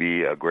really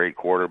be a great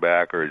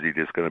quarterback, or is he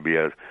just going to be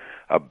a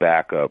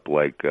backup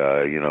like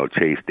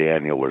Chase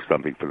Daniel or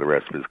something for the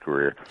rest of his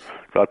career?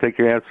 So I'll take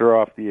your answer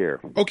off the air.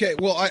 Okay,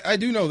 well, I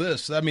do know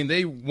this. I mean,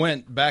 they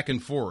went back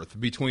and forth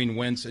between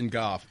Wentz and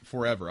Goff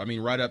forever. I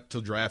mean, right up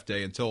till draft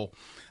day until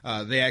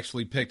they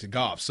actually picked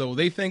Goff. So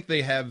they think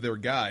they have their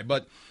guy.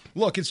 But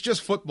look, it's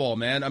just football,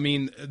 man. I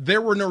mean,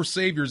 there were no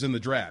saviors in the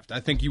draft.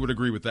 I think you would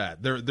agree with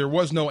that. There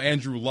was no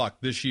Andrew Luck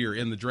this year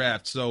in the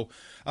draft. So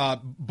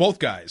both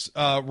guys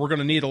were going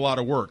to need a lot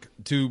of work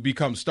to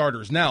become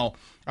starters. Now,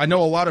 I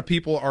know a lot of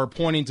people are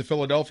pointing to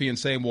Philadelphia and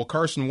saying, well,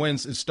 Carson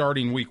Wentz is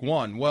starting week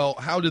 1. Well,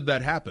 how did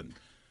that happen?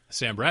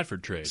 Sam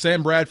Bradford trade.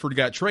 Sam Bradford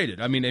got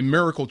traded. I mean, a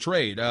miracle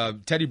trade.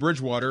 Teddy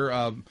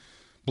Bridgewater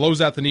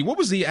blows out the knee. What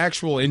was the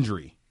actual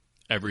injury?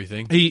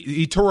 Everything.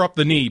 He tore up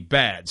the knee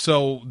bad.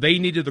 So they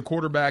needed the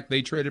quarterback.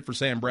 They traded for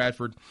Sam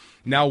Bradford.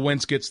 Now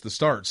Wentz gets the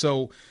start.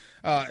 So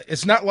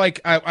it's not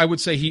like I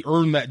would say he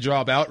earned that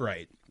job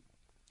outright.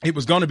 It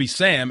was going to be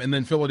Sam, and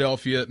then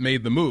Philadelphia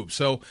made the move.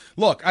 So,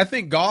 look, I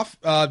think Goff,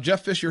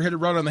 Jeff Fisher hit it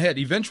right on the head.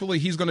 Eventually,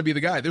 he's going to be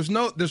the guy. There's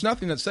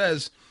nothing that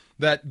says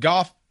that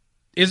Goff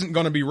isn't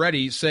going to be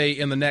ready, say,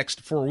 in the next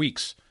 4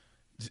 weeks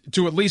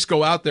to at least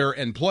go out there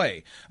and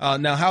play.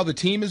 Now, how the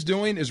team is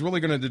doing is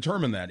really going to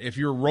determine that. If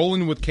you're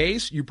rolling with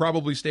Case, you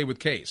probably stay with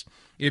Case.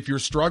 If you're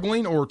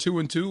struggling or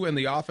 2-2 and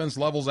the offense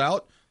levels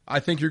out, I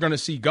think you're going to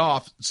see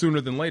Goff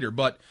sooner than later.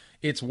 But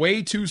it's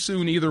way too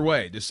soon either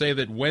way to say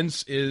that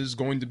Wentz is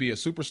going to be a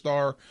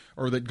superstar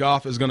or that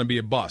Goff is going to be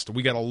a bust.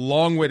 We got a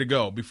long way to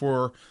go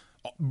before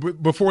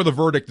the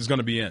verdict is going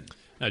to be in.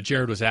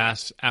 Jared was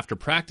asked after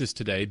practice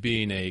today,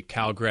 being a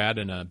Cal grad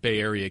and a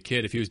Bay Area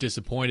kid, if he was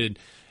disappointed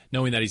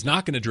knowing that he's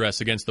not going to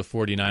dress against the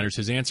 49ers.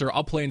 His answer,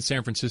 I'll play in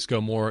San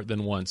Francisco more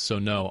than once, so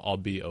no, I'll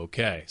be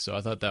okay. So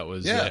I thought that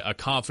was a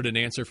confident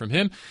answer from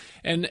him.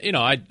 And,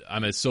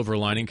 I'm a silver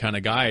lining kind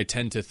of guy. I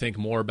tend to think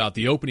more about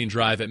the opening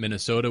drive at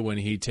Minnesota when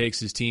he takes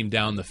his team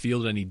down the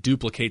field and he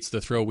duplicates the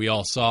throw we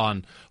all saw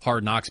on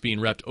Hard Knocks being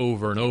repped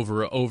over and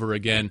over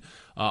again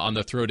on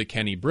the throw to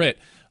Kenny Britt.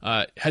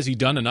 Has he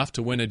done enough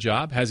to win a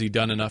job? Has he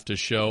done enough to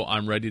show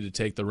I'm ready to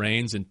take the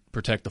reins and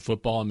protect the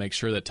football and make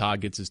sure that Todd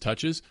gets his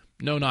touches?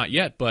 No, not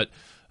yet, but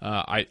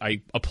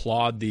I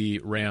applaud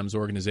the Rams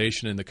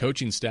organization and the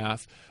coaching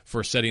staff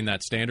for setting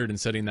that standard and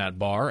setting that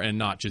bar and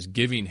not just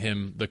giving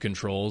him the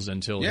controls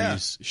until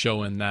he's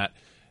showing that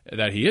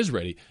he is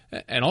ready.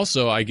 And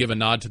also, I give a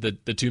nod to the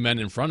two men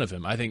in front of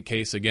him. I think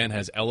Case, again,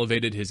 has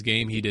elevated his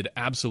game. He did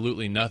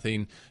absolutely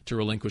nothing to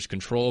relinquish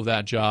control of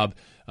that job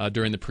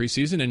during the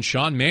preseason. And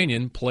Sean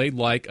Mannion played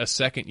like a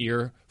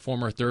second-year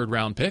former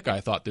third-round pick,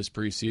 I thought, this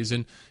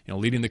preseason,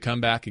 leading the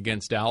comeback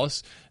against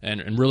Dallas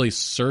and really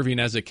serving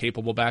as a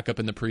capable backup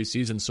in the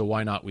preseason. So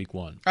why not week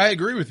 1? I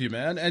agree with you,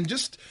 man. And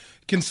just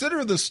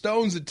consider the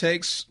stones it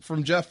takes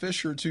from Jeff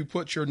Fisher to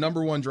put your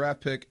number 1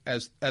 draft pick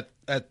at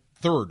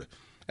third,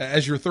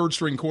 as your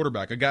third-string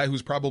quarterback, a guy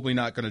who's probably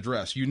not going to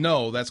dress.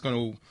 That's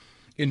going to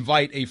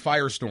invite a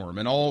firestorm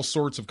and all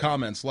sorts of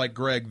comments like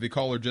Greg, the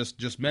caller,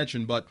 just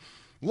mentioned. But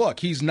look,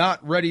 he's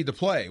not ready to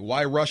play.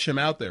 Why rush him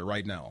out there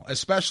right now,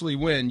 especially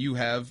when you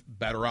have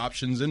better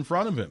options in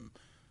front of him?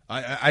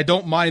 I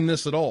don't mind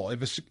this at all.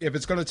 If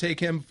it's going to take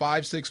him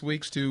 5-6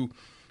 weeks to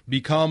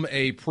become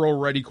a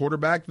pro-ready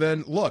quarterback,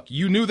 then look,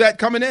 you knew that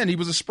coming in. He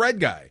was a spread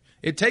guy.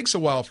 It takes a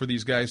while for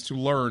these guys to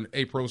learn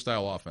a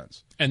pro-style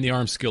offense. And the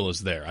arm skill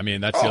is there. I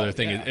mean, that's the other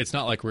thing. Yeah. It's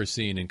not like we're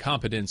seeing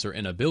incompetence or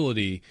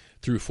inability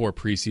through 4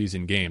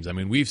 preseason games. I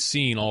mean, we've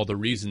seen all the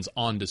reasons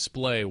on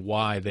display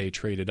why they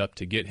traded up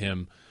to get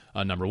him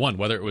number one,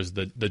 whether it was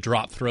the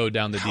drop throw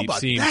down the deep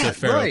seam to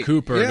Pharaoh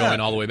Cooper going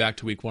all the way back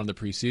to week 1 of the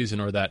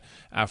preseason, or that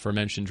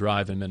aforementioned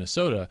drive in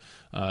Minnesota.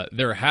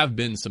 There have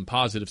been some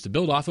positives to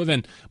build off of,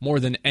 and more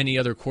than any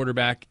other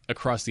quarterback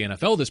across the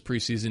NFL this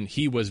preseason,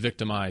 he was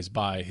victimized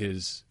by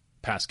his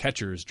pass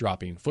catchers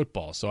dropping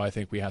football. So I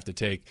think we have to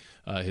take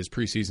his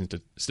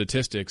preseason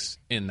statistics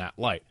in that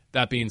light.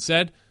 That being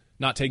said,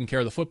 not taking care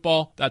of the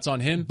football, that's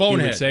on him.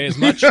 Bonehead. He would say as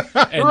much.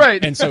 And,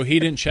 right. And so he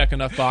didn't check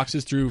enough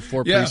boxes through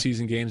 4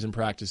 preseason games and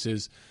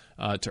practices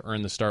to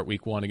earn the start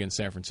week 1 against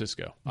San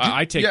Francisco.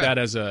 I take that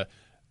as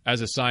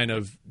a sign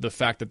of the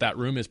fact that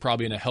room is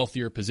probably in a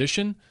healthier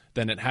position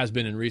than it has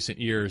been in recent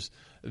years,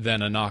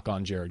 than a knock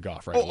on Jared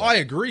Goff right away. I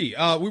agree.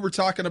 We were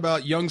talking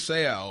about young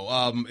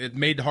Seau. It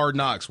made Hard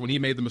Knocks when he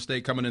made the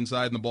mistake coming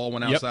inside and the ball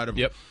went outside of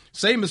him.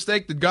 Same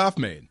mistake that Goff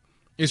made.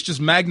 It's just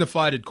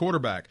magnified at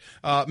quarterback.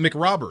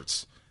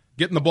 McRoberts,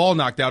 getting the ball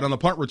knocked out on the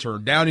punt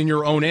return, down in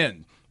your own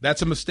end.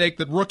 That's a mistake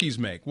that rookies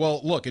make.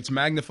 Well, look, it's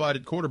magnified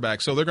at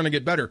quarterback, so they're going to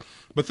get better.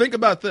 But think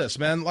about this,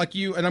 man.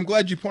 And I'm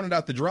glad you pointed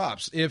out the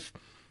drops. If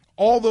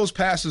all those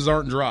passes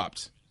aren't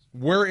dropped,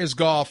 where is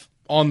Goff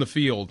on the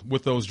field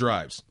with those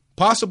drives?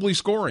 Possibly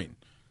scoring.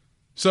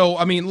 So,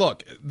 I mean,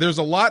 look, there's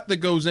a lot that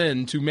goes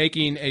into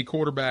making a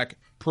quarterback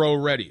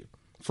pro-ready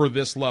for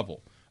this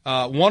level.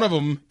 One of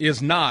them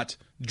is not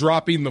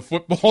dropping the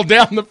football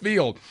down the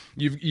field.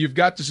 You've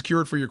got to secure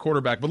it for your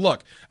quarterback. But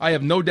look, I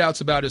have no doubts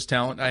about his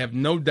talent. I have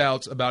no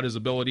doubts about his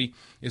ability.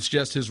 It's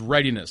just his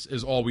readiness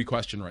is all we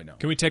question right now.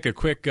 Can we take a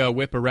quick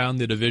whip around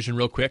the division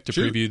real quick to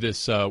preview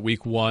this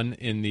week 1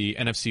 in the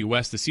NFC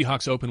West? The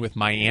Seahawks open with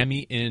Miami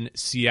in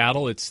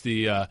Seattle. It's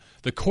the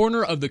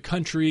corner of the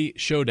country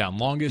showdown,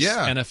 longest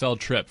NFL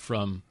trip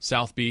from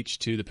South Beach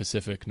to the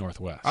Pacific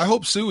Northwest. I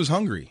hope Sue is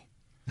hungry.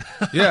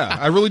 Yeah,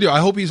 I really do. I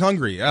hope he's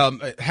hungry.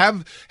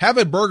 Have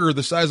a burger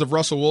the size of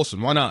Russell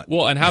Wilson. Why not?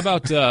 Well, and how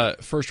about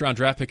first-round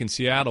draft pick in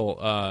Seattle,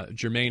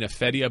 Jermaine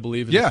Ifedi, I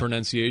believe is the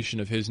pronunciation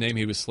of his name.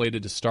 He was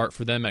slated to start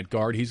for them at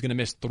guard. He's going to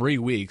miss 3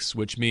 weeks,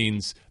 which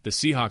means the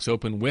Seahawks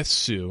open with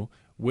Sue,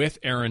 with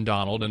Aaron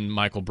Donald and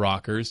Michael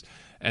Brockers,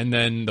 and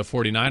then the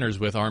 49ers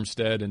with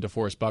Armstead and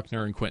DeForest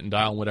Buckner and Quentin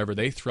Dial and whatever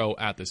they throw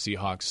at the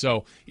Seahawks.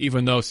 So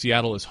even though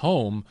Seattle is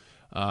home,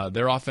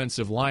 their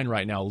offensive line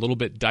right now a little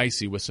bit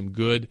dicey with some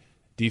good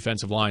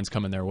defensive lines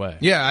coming their way.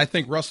 Yeah, I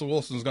think Russell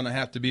Wilson's going to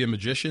have to be a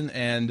magician,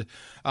 and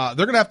they're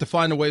going to have to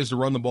find ways to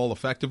run the ball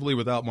effectively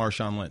without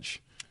Marshawn Lynch.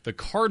 The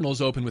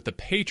Cardinals open with the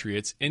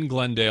Patriots in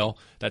Glendale.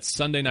 That's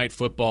Sunday Night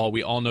Football.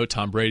 We all know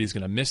Tom Brady's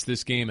going to miss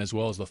this game as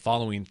well as the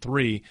following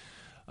 3.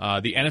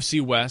 The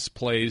NFC West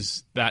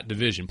plays that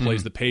division,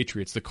 plays the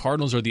Patriots. The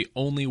Cardinals are the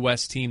only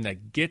West team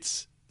that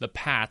gets the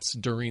Pats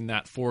during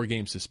that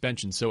 4-game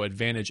suspension, so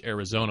advantage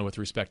Arizona with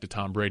respect to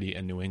Tom Brady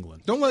and New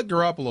England. Don't let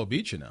Garoppolo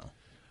beat you now.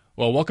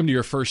 Well, welcome to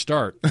your first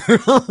start.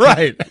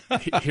 Right.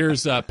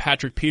 Here's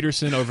Patrick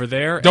Peterson over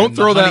there. Don't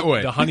throw that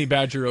way. The Honey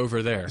Badger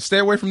over there. Stay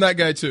away from that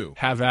guy, too.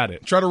 Have at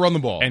it. Try to run the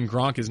ball. And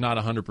Gronk is not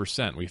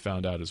 100%, we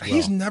found out as well.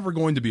 He's never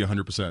going to be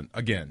 100%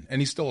 again,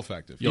 and he's still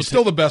effective. He's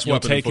still the best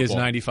weapon in football. You'll take his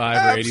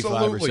 95 or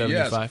 85 or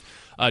 75.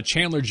 Yes.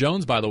 Chandler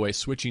Jones, by the way,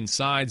 switching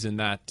sides in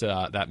that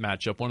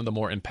matchup. One of the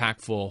more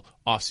impactful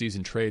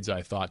offseason trades,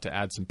 I thought, to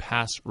add some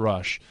pass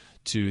rush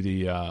to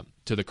the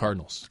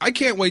Cardinals. I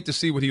can't wait to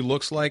see what he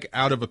looks like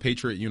out of a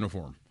Patriot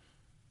uniform.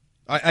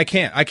 I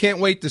can't. I can't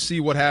wait to see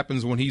what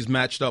happens when he's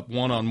matched up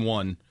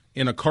one-on-one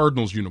in a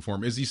Cardinals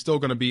uniform. Is he still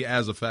going to be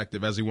as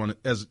effective as he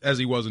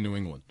was in New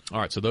England? All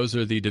right, so those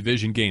are the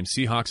division games.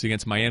 Seahawks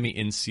against Miami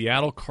in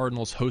Seattle.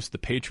 Cardinals host the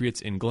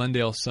Patriots in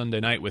Glendale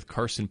Sunday night with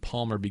Carson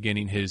Palmer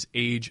beginning his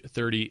age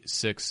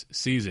 36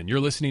 season.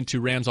 You're listening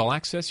to Rams All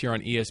Access here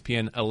on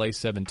ESPN LA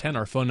 710.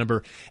 Our phone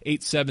number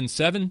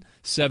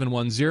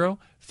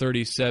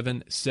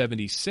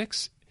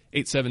 877-710-3776.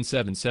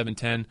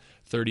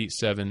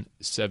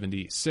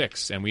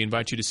 877-710-3776. And we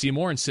invite you to see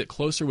more and sit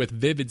closer with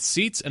Vivid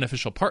Seats, an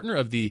official partner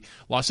of the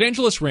Los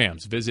Angeles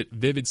Rams. Visit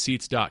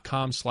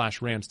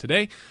vividseats.com/Rams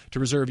today to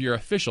reserve your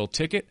official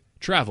ticket,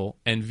 travel,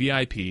 and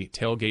VIP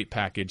tailgate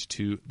package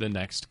to the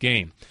next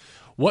game.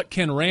 What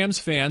can Rams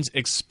fans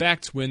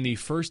expect when the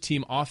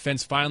first-team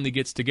offense finally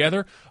gets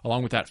together,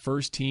 along with that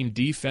first-team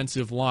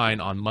defensive line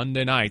on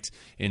Monday night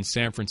in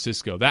San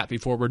Francisco? That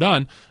before we're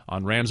done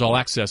on Rams All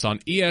Access on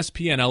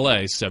ESPN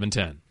LA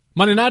 710.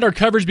 Monday night, our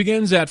coverage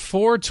begins at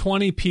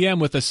 4:20 p.m.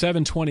 with a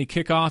 7:20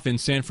 kickoff in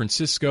San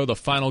Francisco, the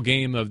final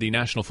game of the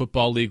National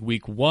Football League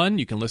Week 1.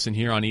 You can listen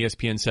here on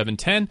ESPN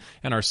 710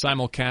 and our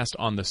simulcast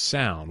on The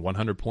Sound,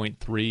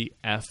 100.3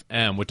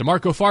 FM. With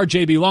DeMarco Farr,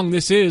 JB Long,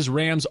 this is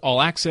Rams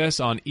All Access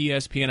on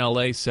ESPN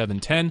LA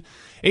 710.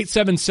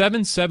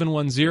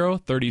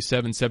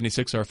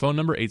 877-710-3776, our phone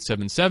number,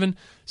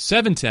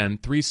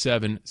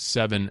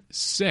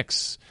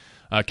 877-710-3776.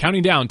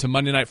 Counting down to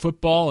Monday Night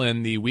Football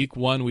and the Week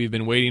 1 we've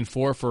been waiting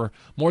for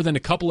more than a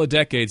couple of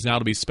decades now.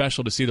 It'll be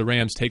special to see the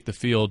Rams take the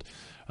field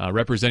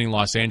representing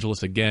Los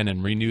Angeles again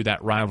and renew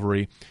that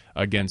rivalry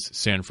against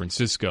San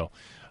Francisco.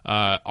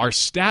 Our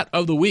stat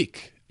of the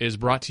week is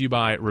brought to you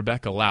by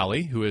Rebecca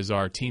Lally, who is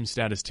our team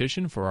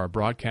statistician for our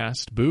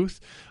broadcast booth.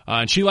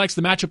 And she likes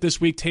the matchup this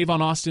week,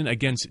 Tavon Austin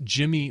against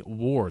Jimmy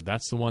Ward.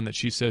 That's the one that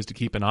she says to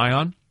keep an eye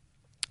on.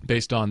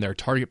 Based on their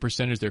target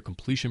percentage, their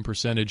completion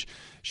percentage,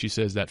 she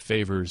says that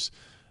favors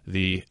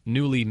the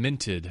newly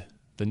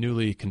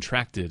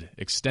contracted,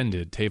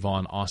 extended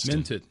Tavon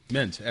Austin.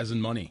 Mint, as in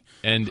money.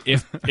 And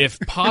if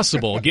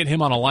possible, get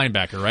him on a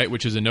linebacker, right,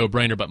 which is a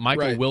no-brainer. But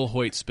Michael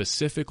Wilhoit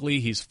specifically,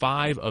 he's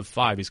 5 of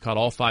 5. He's caught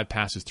all 5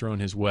 passes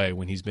thrown his way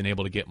when he's been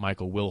able to get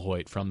Michael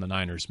Wilhoit from the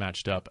Niners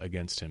matched up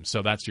against him.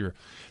 So that's your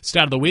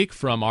stat of the week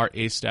from our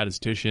ace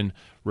statistician,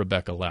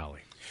 Rebecca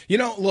Lally. You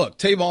know, look,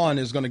 Tavon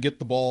is going to get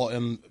the ball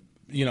in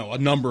a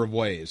number of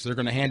ways. They're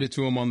going to hand it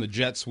to him on the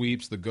jet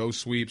sweeps, the go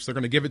sweeps. They're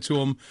going to give it to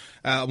him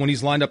when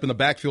he's lined up in the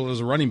backfield as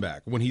a running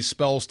back, when he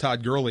spells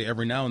Todd Gurley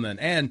every now and then.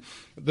 And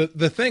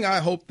the thing I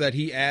hope that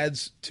he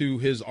adds to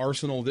his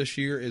arsenal this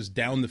year is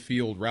down the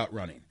field route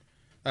running.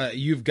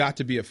 You've got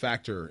to be a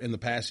factor in the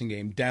passing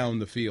game down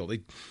the field.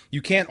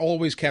 You can't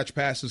always catch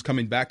passes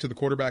coming back to the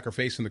quarterback or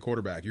facing the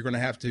quarterback. You're going to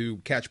have to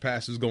catch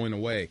passes going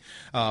away.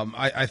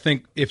 I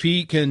think if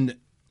he can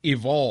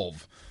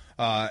evolve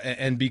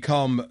and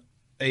become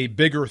a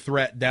bigger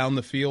threat down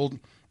the field,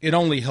 it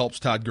only helps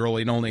Todd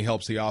Gurley, it only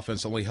helps the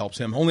offense, it only helps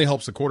him, only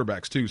helps the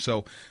quarterbacks too.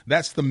 So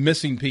that's the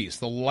missing piece,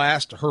 the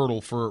last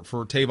hurdle for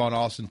Tavon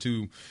Austin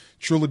to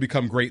truly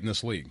become great in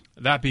this league.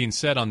 That being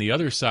said, on the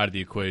other side of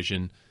the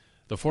equation,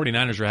 the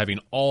 49ers are having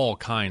all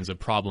kinds of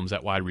problems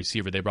at wide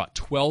receiver. They brought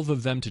 12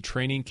 of them to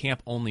training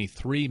camp. Only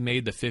 3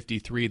 made the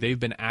 53. They've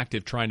been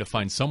active trying to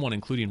find someone,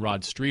 including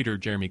Rod Streeter,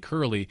 Jeremy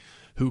Curley,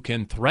 who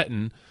can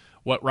threaten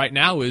what right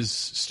now is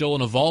still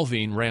an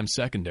evolving Rams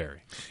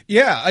secondary.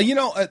 Yeah,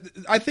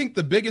 I think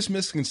the biggest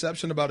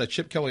misconception about a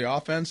Chip Kelly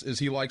offense is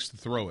he likes to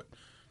throw it.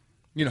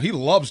 He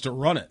loves to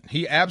run it.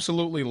 He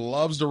absolutely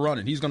loves to run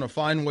it. He's going to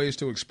find ways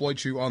to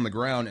exploit you on the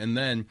ground and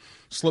then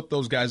slip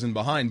those guys in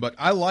behind. But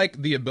I like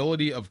the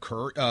ability of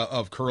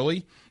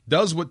Curley.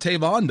 Does what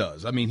Tavon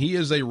does. I mean, he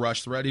is a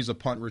rush threat. He's a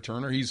punt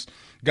returner. He's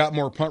got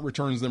more punt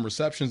returns than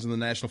receptions in the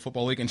National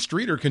Football League. And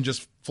Streeter can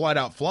just flat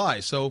out fly.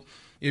 So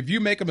if you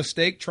make a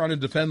mistake trying to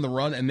defend the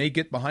run and they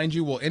get behind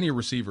you, well, any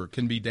receiver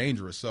can be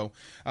dangerous. So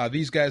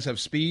these guys have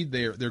speed.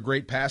 They're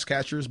great pass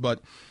catchers.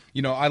 But,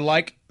 I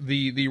like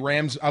the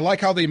Rams. I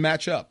like how they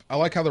match up. I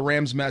like how the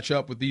Rams match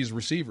up with these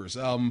receivers.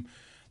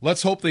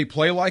 Let's hope they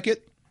play like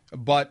it.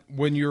 But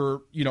when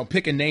you're,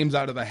 picking names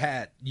out of the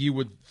hat, you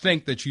would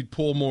think that you'd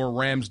pull more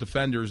Rams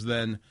defenders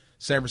than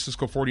San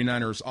Francisco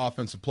 49ers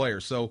offensive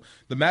players. So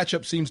the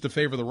matchup seems to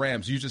favor the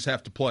Rams. You just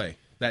have to play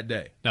that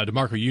day. Now,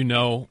 DeMarco, you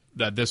know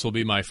that this will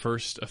be my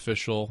first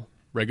official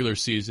regular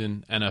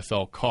season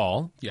NFL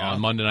call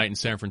on Monday night in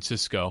San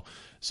Francisco.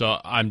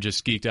 So I'm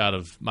just geeked out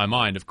of my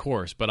mind, of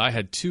course. But I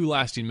had 2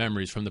 lasting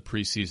memories from the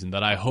preseason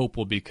that I hope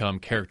will become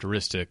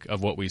characteristic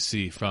of what we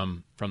see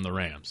from the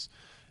Rams.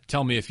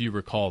 Tell me if you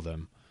recall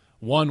them.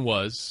 One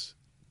was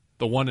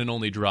the one and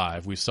only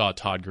drive we saw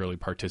Todd Gurley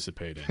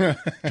participate in. Do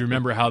you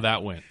remember how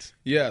that went?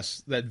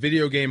 Yes, that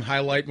video game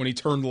highlight when he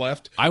turned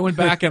left. I went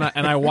back and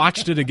I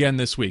watched it again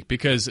this week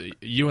because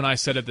you and I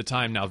said at the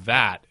time, now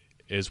that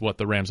is what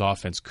the Rams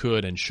offense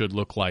could and should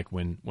look like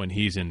when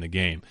he's in the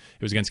game.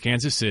 It was against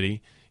Kansas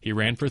City. He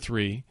ran for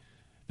 3.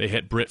 They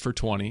hit Britt for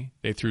 20.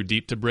 They threw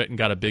deep to Britt and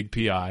got a big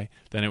PI.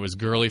 Then it was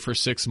Gurley for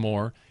 6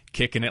 more.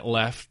 Kicking it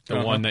left,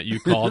 the one that you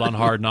called on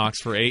Hard Knocks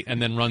for 8,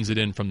 and then runs it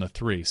in from the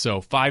 3. So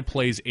 5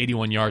 plays,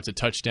 81 yards, a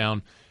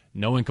touchdown,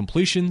 no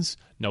incompletions,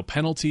 no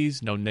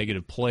penalties, no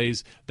negative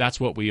plays. That's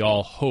what we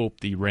all hope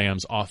the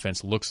Rams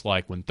offense looks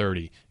like when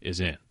 30 is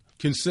in.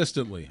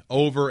 Consistently,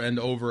 over and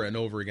over and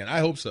over again. I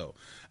hope so.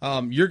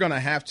 You're going to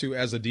have to,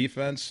 as a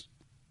defense,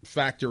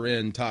 factor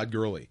in Todd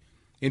Gurley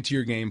into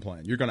your game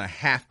plan. You're going to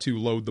have to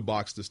load the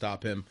box to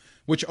stop him,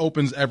 which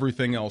opens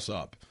everything else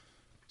up.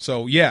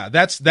 So, yeah,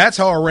 that's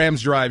how a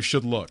Rams drive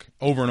should look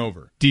over and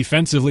over.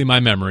 Defensively, my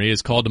memory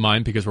is called to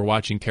mind because we're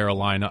watching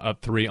Carolina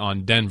up 3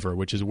 on Denver,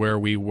 which is where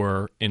we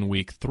were in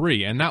Week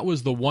 3. And that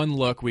was the one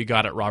look we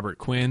got at Robert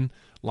Quinn,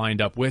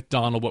 lined up with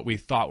Donald, what we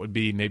thought would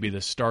be maybe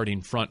the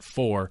starting front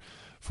 4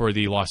 for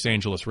the Los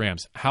Angeles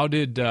Rams. How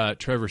did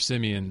Trevor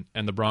Siemian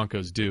and the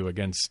Broncos do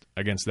against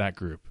that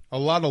group? A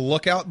lot of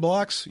lookout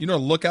blocks. You know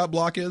what a lookout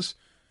block is?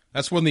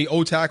 That's when the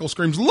O-tackle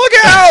screams, "Look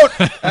out!"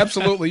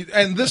 Absolutely.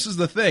 And this is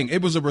the thing.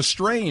 It was a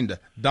restrained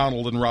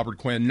Donald and Robert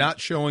Quinn, not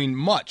showing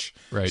much.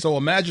 Right. So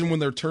imagine when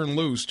they're turned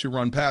loose to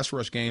run pass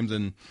rush games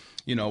and,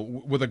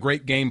 with a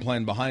great game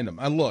plan behind them.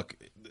 And look,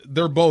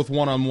 they're both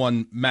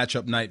one-on-one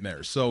matchup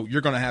nightmares. So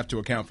you're going to have to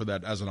account for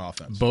that as an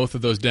offense. Both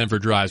of those Denver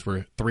drives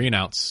were 3 and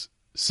outs,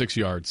 6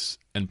 yards,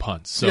 and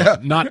punts. So Yeah.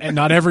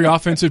 not every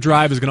offensive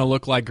drive is going to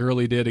look like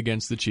Gurley did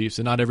against the Chiefs,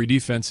 and not every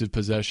defensive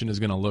possession is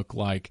going to look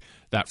like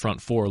that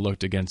front four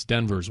looked against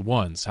Denver's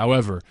ones.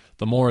 However,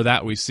 the more of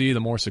that we see, the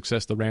more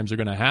success the Rams are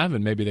going to have,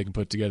 and maybe they can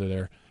put together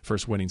their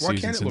first winning Why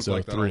season can't it look since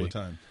like that all 03. the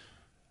time?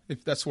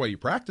 If that's the way you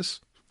practice.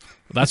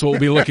 That's what we'll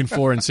be looking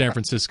for in San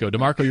Francisco.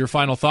 DeMarco, your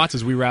final thoughts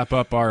as we wrap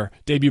up our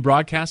debut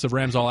broadcast of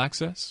Rams All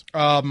Access?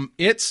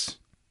 It's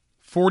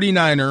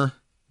 49er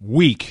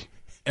week,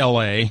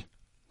 L.A.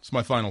 It's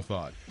my final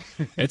thought.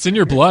 It's in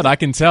your blood, I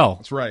can tell.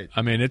 That's right.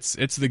 I mean, it's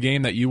the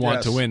game that you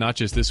want to Yes. win, not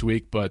just this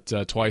week, but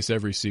twice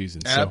every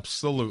season. So,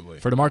 Absolutely.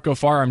 for DeMarco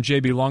Farr, I'm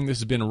JB Long. This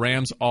has been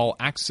Rams All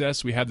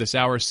Access. We have this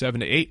hour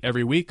 7 to 8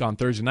 every week on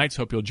Thursday nights.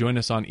 Hope you'll join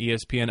us on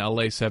ESPN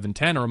LA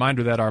 710. A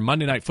reminder that our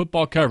Monday Night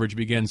Football coverage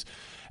begins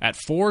at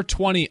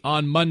 4:20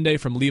 on Monday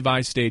from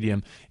Levi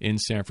Stadium in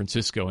San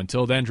Francisco.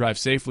 Until then, drive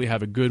safely,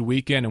 have a good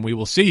weekend, and we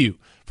will see you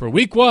for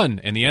Week 1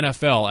 in the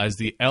NFL as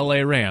the LA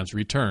Rams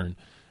return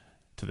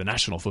to the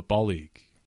National Football League.